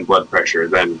and blood pressure,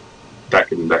 then that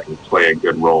can play a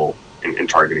good role in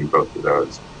targeting both of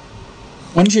those.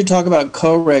 Why don't you talk about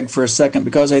CoReg for a second?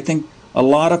 Because I think a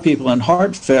lot of people in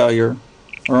heart failure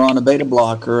are on a beta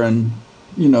blocker, and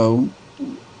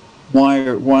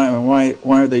why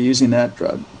are they using that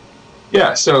drug?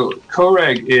 Yeah, so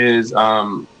Coreg is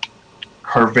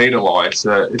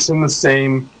carvedilol. It's in the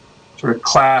same sort of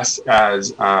class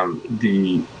as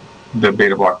the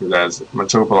beta blocker as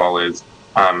metoprolol is.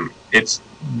 It's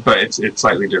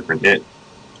slightly different.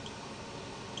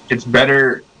 It's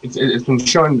better. It's been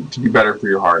shown to be better for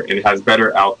your heart, and it has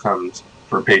better outcomes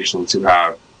for patients who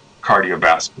have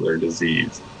cardiovascular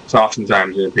disease. So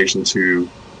oftentimes, patients who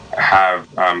have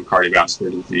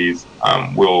cardiovascular disease,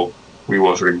 we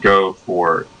will sort of go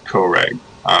for Coreg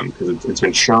because it's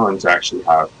been shown to actually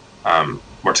have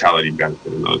mortality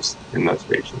benefit in those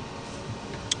patients.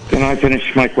 Can I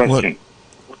finish my question?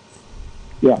 What?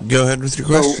 Yeah. Go ahead with your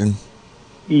question.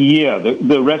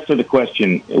 The rest of the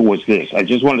question was this. I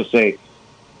just wanted to say,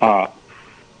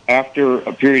 after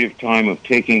a period of time of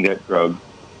taking that drug,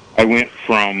 I went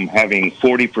from having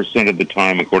 40% of the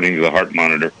time, according to the heart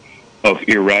monitor, of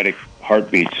erratic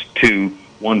heartbeats to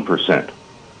 1%.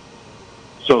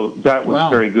 So that was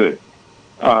very good.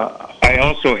 I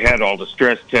also had all the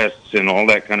stress tests and all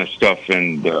that kind of stuff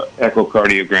and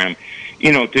echocardiogram,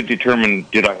 to determine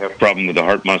did I have a problem with the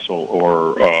heart muscle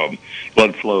or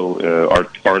blood flow,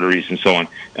 arteries and so on.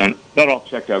 And that all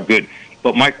checked out good.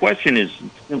 But my question is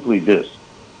simply this.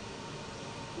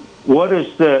 What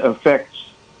is the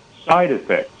side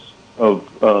effects of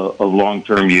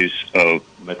long-term use of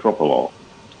metoprolol?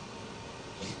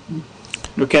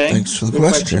 Okay. Thanks for the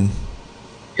question.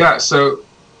 Yeah, so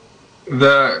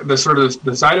the sort of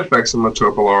the side effects of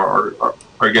metoprolol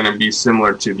are going to be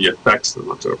similar to the effects of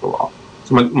metoprolol.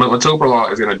 So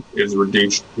metoprolol is going to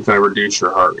reduce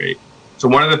your heart rate. So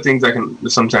one of the things that can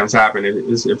sometimes happen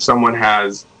is if someone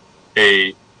has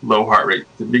a low heart rate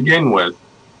to begin with,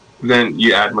 then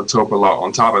you add metoprolol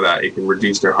on top of that, it can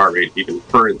reduce their heart rate even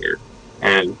further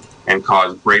and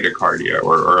cause bradycardia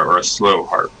or a slow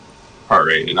heart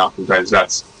rate. And oftentimes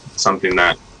that's something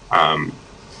that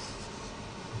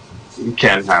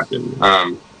can happen.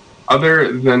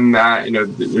 Other than that,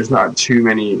 there's not too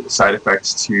many side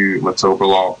effects to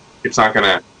metoprolol. It's not one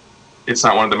of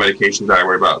the medications that I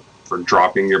worry about for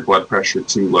dropping your blood pressure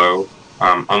too low,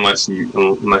 unless you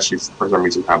for some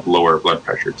reason have lower blood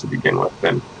pressure to begin with,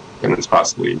 then it's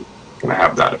possibly going to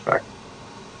have that effect.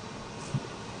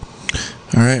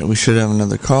 All right, we should have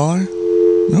another caller.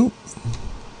 Nope.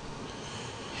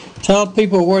 Tell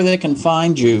people where they can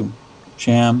find you,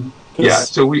 Sham. Yeah,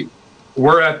 so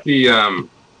we're at the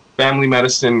family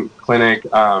medicine clinic,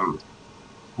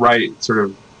 right sort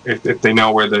of if they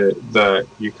know where the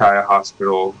Ukiah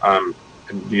Hospital,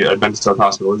 the Adventist Health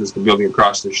Hospital is, it's the building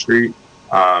across the street.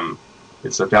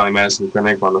 It's a family medicine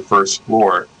clinic on the first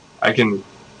floor. I can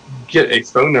get a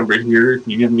phone number here if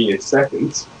you give me a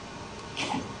second.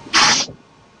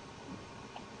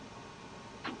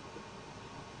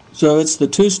 So it's the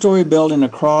 2-story building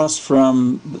across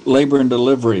from Labor and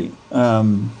Delivery.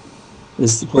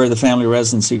 Is where the family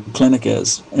residency clinic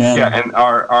is. And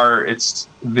our it's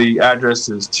the address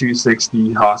is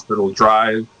 260 Hospital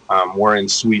Drive. We're in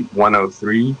Suite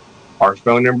 103. Our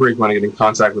phone number, if you want to get in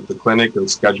contact with the clinic and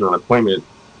schedule an appointment,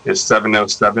 is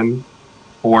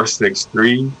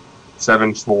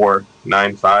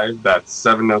 707-463-7495. That's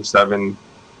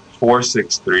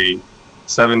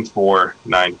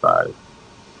 707-463-7495.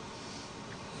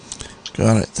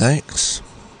 Got it. Thanks.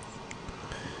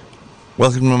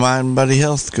 Welcome to Mind Body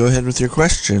Health. Go ahead with your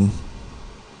question.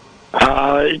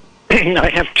 I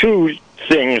have two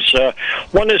things.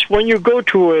 One is when you go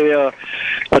to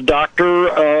a doctor,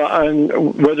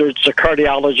 and whether it's a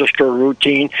cardiologist or a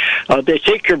routine, they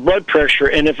take your blood pressure,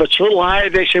 and if it's a little high,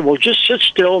 they say, well, just sit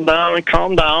still now and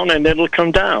calm down, and it'll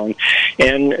come down.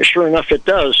 And sure enough, it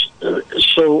does.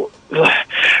 So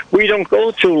we don't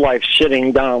go through life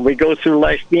sitting down. We go through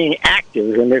life being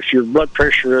active, and if your blood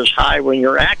pressure is high when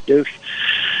you're active,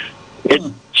 it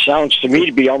sounds to me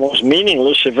to be almost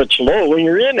meaningless if it's low when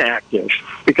you're inactive,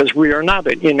 because we are not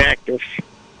an inactive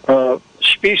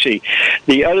species.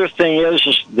 The other thing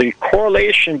is the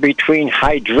correlation between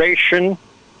hydration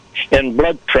and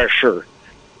blood pressure,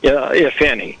 if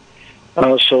any.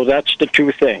 So that's the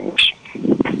two things.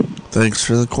 Thanks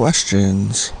for the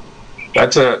questions.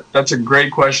 That's a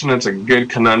great question. It's a good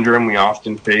conundrum we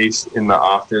often face in the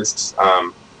office.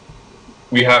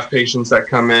 We have patients that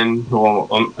come in who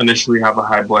will initially have a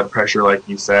high blood pressure, like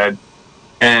you said,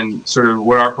 and sort of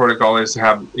what our protocol is to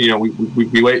have,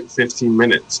 we wait 15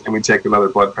 minutes and we take another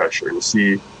blood pressure and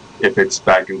see if it's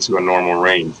back into a normal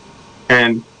range.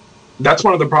 And that's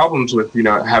one of the problems with,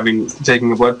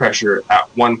 taking a blood pressure at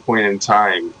one point in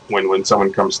time when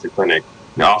someone comes to the clinic.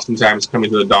 Now, oftentimes coming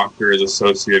to the doctor is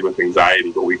associated with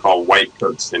anxiety, what we call white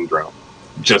coat syndrome.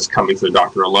 Just coming to the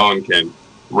doctor alone can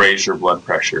raise your blood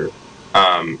pressure.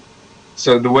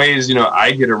 So the ways,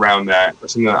 I get around that, or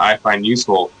something that I find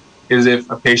useful, is if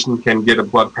a patient can get a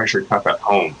blood pressure cuff at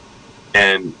home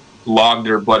and log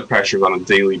their blood pressures on a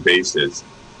daily basis.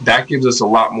 That gives us a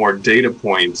lot more data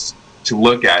points to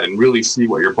look at and really see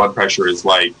what your blood pressure is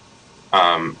like.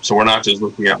 So we're not just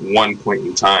looking at one point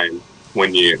in time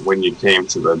when you came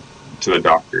to the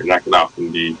doctor, and that can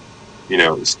often be,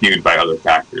 skewed by other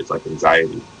factors like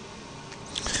anxiety.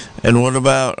 And what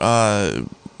about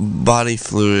body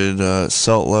fluid,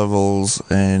 salt levels,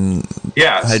 and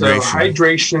hydration? So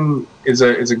hydration is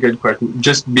a good question.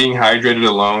 Just being hydrated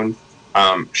alone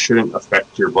shouldn't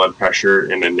affect your blood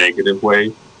pressure in a negative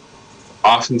way.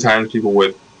 Oftentimes, people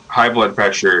with high blood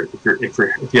pressure,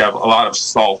 if you have a lot of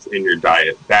salt in your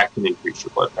diet, that can increase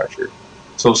your blood pressure.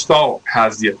 So salt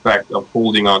has the effect of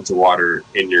holding on to water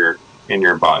in your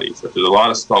body. So if there's a lot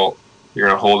of salt, you're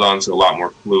going to hold on to a lot more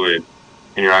fluid,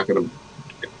 and you're not going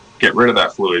to get rid of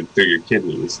that fluid through your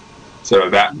kidneys. So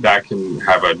that can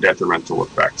have a detrimental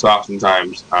effect. So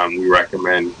oftentimes we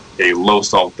recommend a low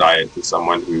salt diet to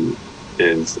someone who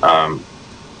is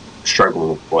struggling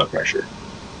with blood pressure.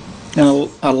 And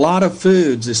a lot of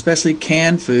foods, especially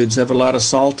canned foods, have a lot of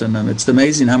salt in them. It's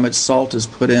amazing how much salt is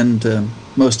put into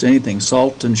most anything,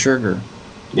 salt and sugar.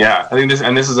 Yeah, I think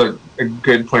this is a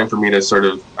good point for me to sort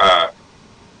of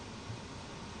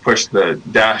push the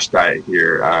DASH diet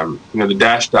here. The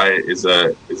DASH diet is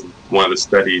one of the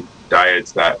studied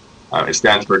diets that it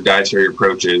stands for Dietary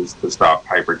Approaches to Stop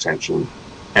Hypertension,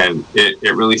 and it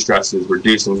really stresses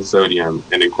reducing the sodium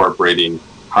and incorporating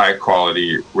high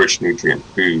quality, rich nutrient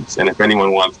foods. And if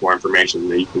anyone wants more information,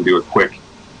 then you can do a quick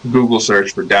Google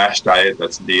search for DASH diet.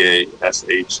 That's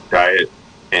DASH diet.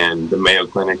 And the Mayo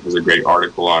Clinic has a great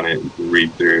article on it you can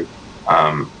read through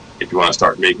if you want to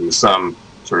start making some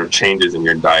sort of changes in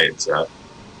your diet to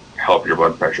help your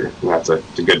blood pressure. And it's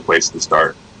a good place to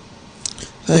start.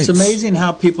 Thanks. It's amazing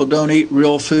how people don't eat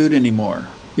real food anymore.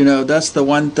 That's the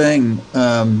one thing,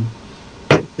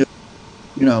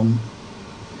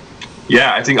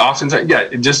 Yeah, I think oftentimes,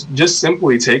 just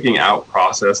simply taking out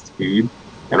processed food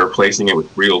and replacing it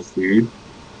with real food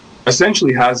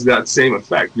essentially has that same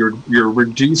effect. You're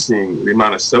reducing the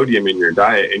amount of sodium in your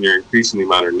diet, and you're increasing the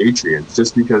amount of nutrients,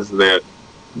 just because the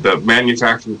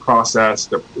manufacturing process,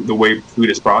 the way food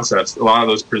is processed, a lot of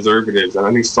those preservatives, and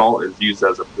I think salt is used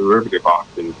as a preservative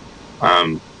often,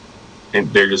 and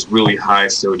they're just really high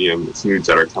sodium foods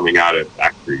that are coming out of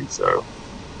factories. So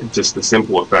just the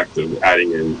simple effect of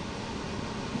adding in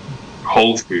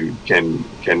whole food can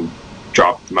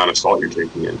drop the amount of salt you're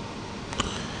taking in.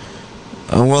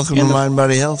 Welcome to Mind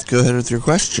Body Health. Go ahead with your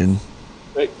question.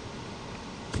 Great.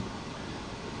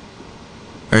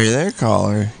 Are you there,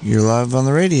 caller? You're live on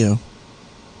the radio.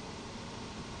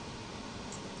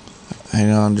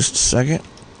 Hang on just a second.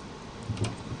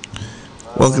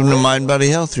 Welcome to Mind Body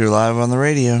Health. You're live on the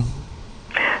radio.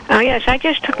 Oh yes, I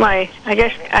just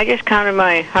counted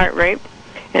my heart rate,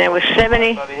 and it was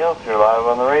 70. Body Health, you're live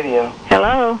on the radio.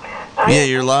 Hello. Yeah,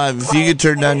 you're live. If you could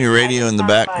turn down your radio in the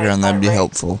background, that'd be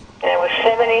helpful. And it was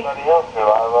 70. Body Health, you're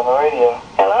live on the radio.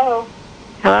 Hello.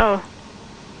 Hello.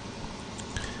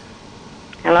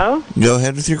 Hello. Go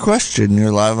ahead with your question.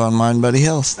 You're live on Mind Body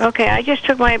Health. Okay, I just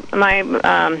took my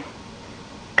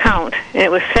count, and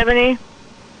it was 70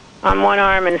 on one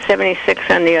arm and 76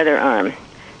 on the other arm.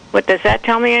 What does that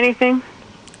tell me? Anything?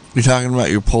 You're talking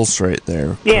about your pulse rate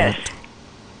there. Yes. Correct?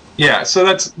 Yeah, so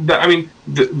that's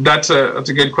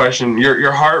a good question.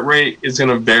 Your heart rate is going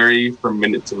to vary from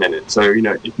minute to minute. So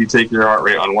if you take your heart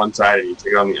rate on one side and you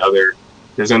take it on the other,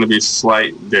 there's going to be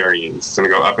slight variance. It's going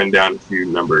to go up and down a few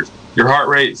numbers. Your heart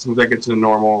rate seems like it's in the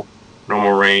normal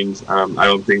range. I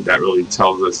don't think that really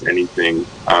tells us anything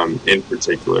in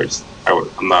particular. I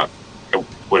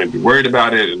wouldn't be worried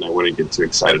about it, and I wouldn't get too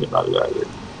excited about it either.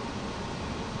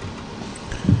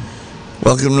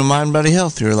 Welcome to Mind Body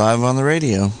Health. You're live on the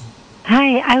radio.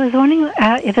 Hi, I was wondering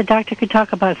if a doctor could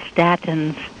talk about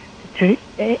statins,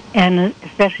 and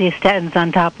especially statins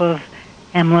on top of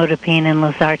amlodipine and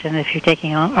losartan, if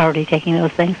you're already taking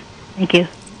those things. Thank you.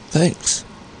 Thanks.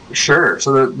 Sure.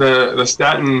 So the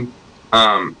statin,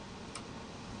 the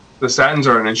statins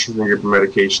are an interesting group of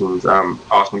medications.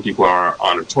 Often people are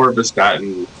on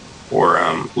atorvastatin or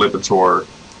Lipitor.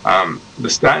 The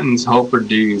statins help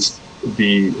reduce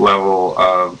the level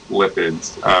of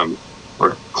lipids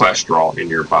or cholesterol in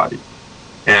your body,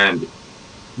 and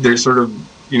there's sort of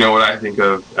what I think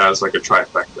of as like a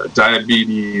trifecta: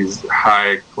 diabetes,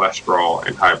 high cholesterol,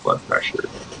 and high blood pressure.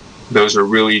 Those are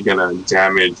really going to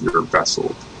damage your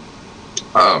vessels.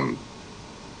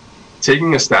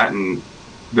 taking a statin,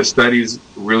 the studies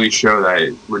really show that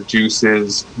it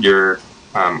reduces your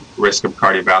risk of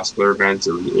cardiovascular events.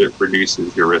 It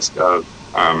reduces your risk of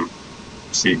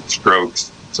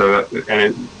strokes. So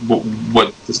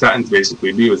what the statins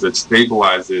basically do is it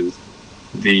stabilizes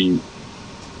the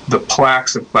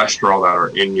plaques of cholesterol that are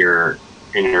in your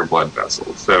blood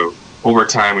vessels. So over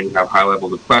time, when you have high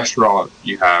levels of cholesterol,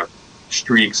 you have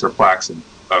streaks or plaques of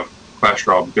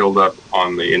cholesterol build up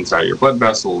on the inside of your blood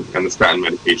vessels, and the statin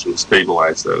medication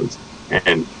stabilize those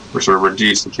and sort of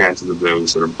reduce the chances of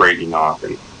those sort of breaking off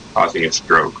and causing a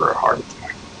stroke or a heart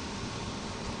attack.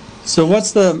 So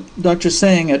what's the doctor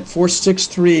saying at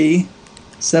 463-7495,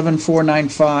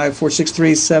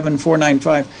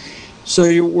 463-7495?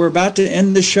 So we're about to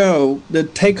end the show. The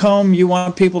take-home you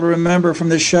want people to remember from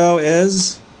this show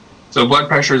is? So blood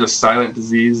pressure is a silent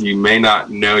disease. You may not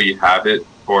know you have it,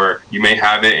 or you may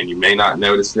have it and you may not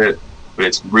notice it, but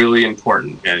it's really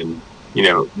important. And,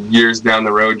 years down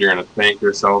the road, you're going to thank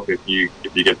yourself if you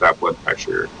get that blood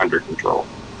pressure under control.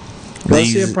 Go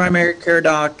see a primary care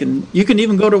doc, and you can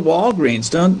even go to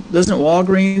Walgreens. Doesn't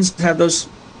Walgreens have those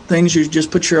things you just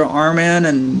put your arm in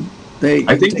and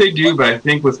I think they do, but I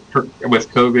think with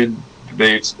COVID,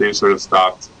 they've sort of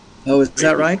stopped. Oh, is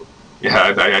that right?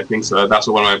 Yeah, I think so. That's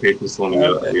what one of my patients told me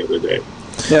the other day.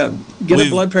 Yeah, get a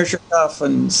blood pressure cuff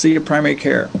and see your primary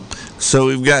care. So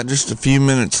we've got just a few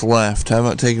minutes left. How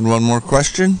about taking one more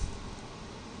question?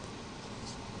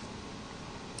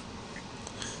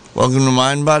 Welcome to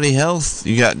Mind Body Health.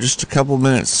 You got just a couple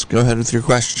minutes. Go ahead with your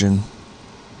question.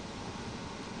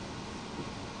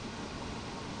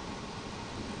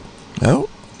 Oh,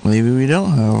 maybe we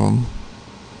don't have them.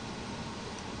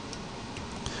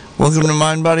 Welcome to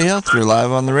Mind Body Health. You're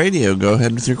live on the radio. Go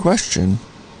ahead with your question.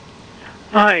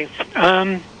 Hi.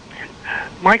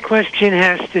 My question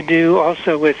has to do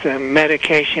also with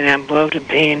medication,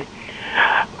 amlodipine.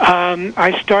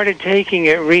 I started taking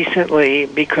it recently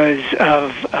because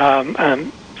of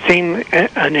seeing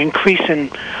an increase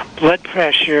in blood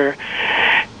pressure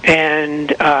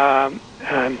and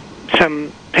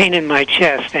some pain in my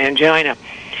chest, angina.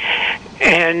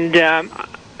 And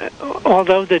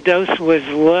although the dose was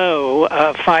low,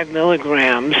 5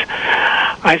 milligrams,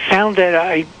 I found that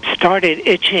I started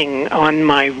itching on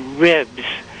my ribs.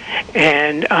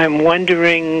 And I'm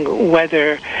wondering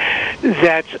whether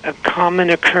that's a common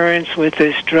occurrence with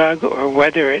this drug or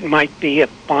whether it might be a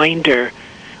binder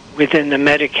within the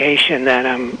medication that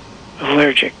I'm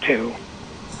allergic to.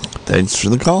 Thanks for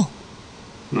the call.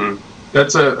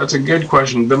 That's a good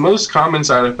question. The most common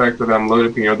side effect of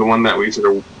amlodipine, or the one that we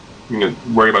sort of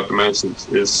worry about the most,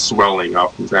 is swelling.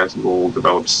 Oftentimes people will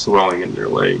develop swelling in their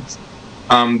legs.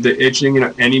 The itching,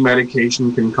 any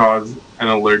medication can cause an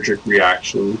allergic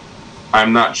reaction.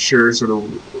 I'm not sure sort of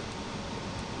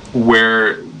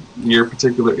where your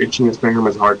particular itching is coming from.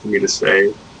 It's hard for me to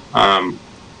say. I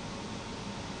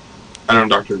don't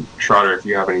know, Dr. Schroeder, if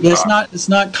you have any thoughts. It's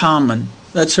not common.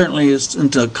 That certainly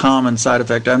isn't a common side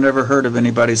effect. I've never heard of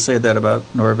anybody say that about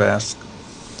Norvasc.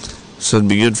 So it'd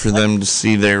be good for them to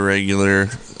see their regular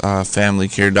family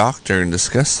care doctor and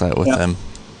discuss that with them.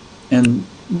 And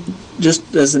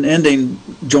just as an ending,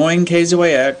 join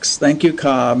KZYX. Thank you,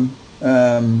 Cobb.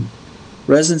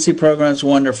 Residency program is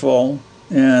wonderful.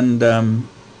 And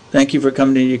thank you for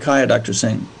coming to Ukiah, Dr.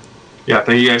 Singh. Yeah,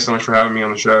 thank you guys so much for having me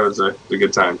on the show. It's a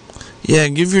good time. Yeah,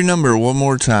 give your number one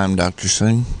more time, Dr.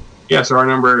 Singh. Yeah, so our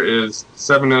number is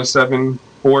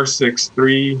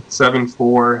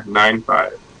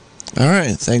 707-463-7495. All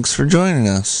right, thanks for joining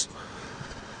us.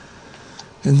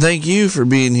 And thank you for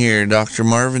being here, Dr.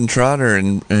 Marvin Trotter,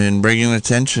 and bringing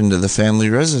attention to the family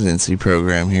residency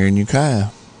program here in Ukiah.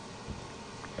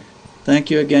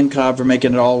 Thank you again, Cobb, for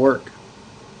making it all work.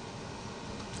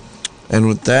 And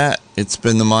with that, it's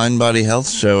been the Mind Body Health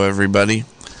Show, everybody.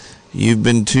 You've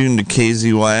been tuned to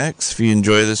KZYX. If you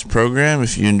enjoy this program,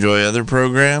 if you enjoy other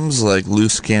programs like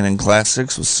Loose Cannon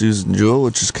Classics with Susan Jewell,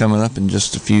 which is coming up in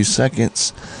just a few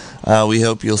seconds, we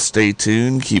hope you'll stay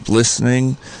tuned, keep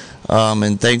listening,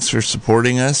 and thanks for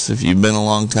supporting us. If you've been a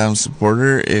long-time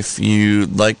supporter, if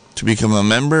you'd like to become a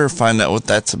member or find out what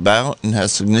that's about and how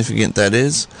significant that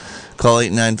is, call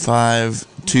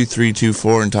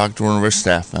 895-2324 and talk to one of our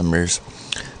staff members.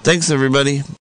 Thanks, everybody.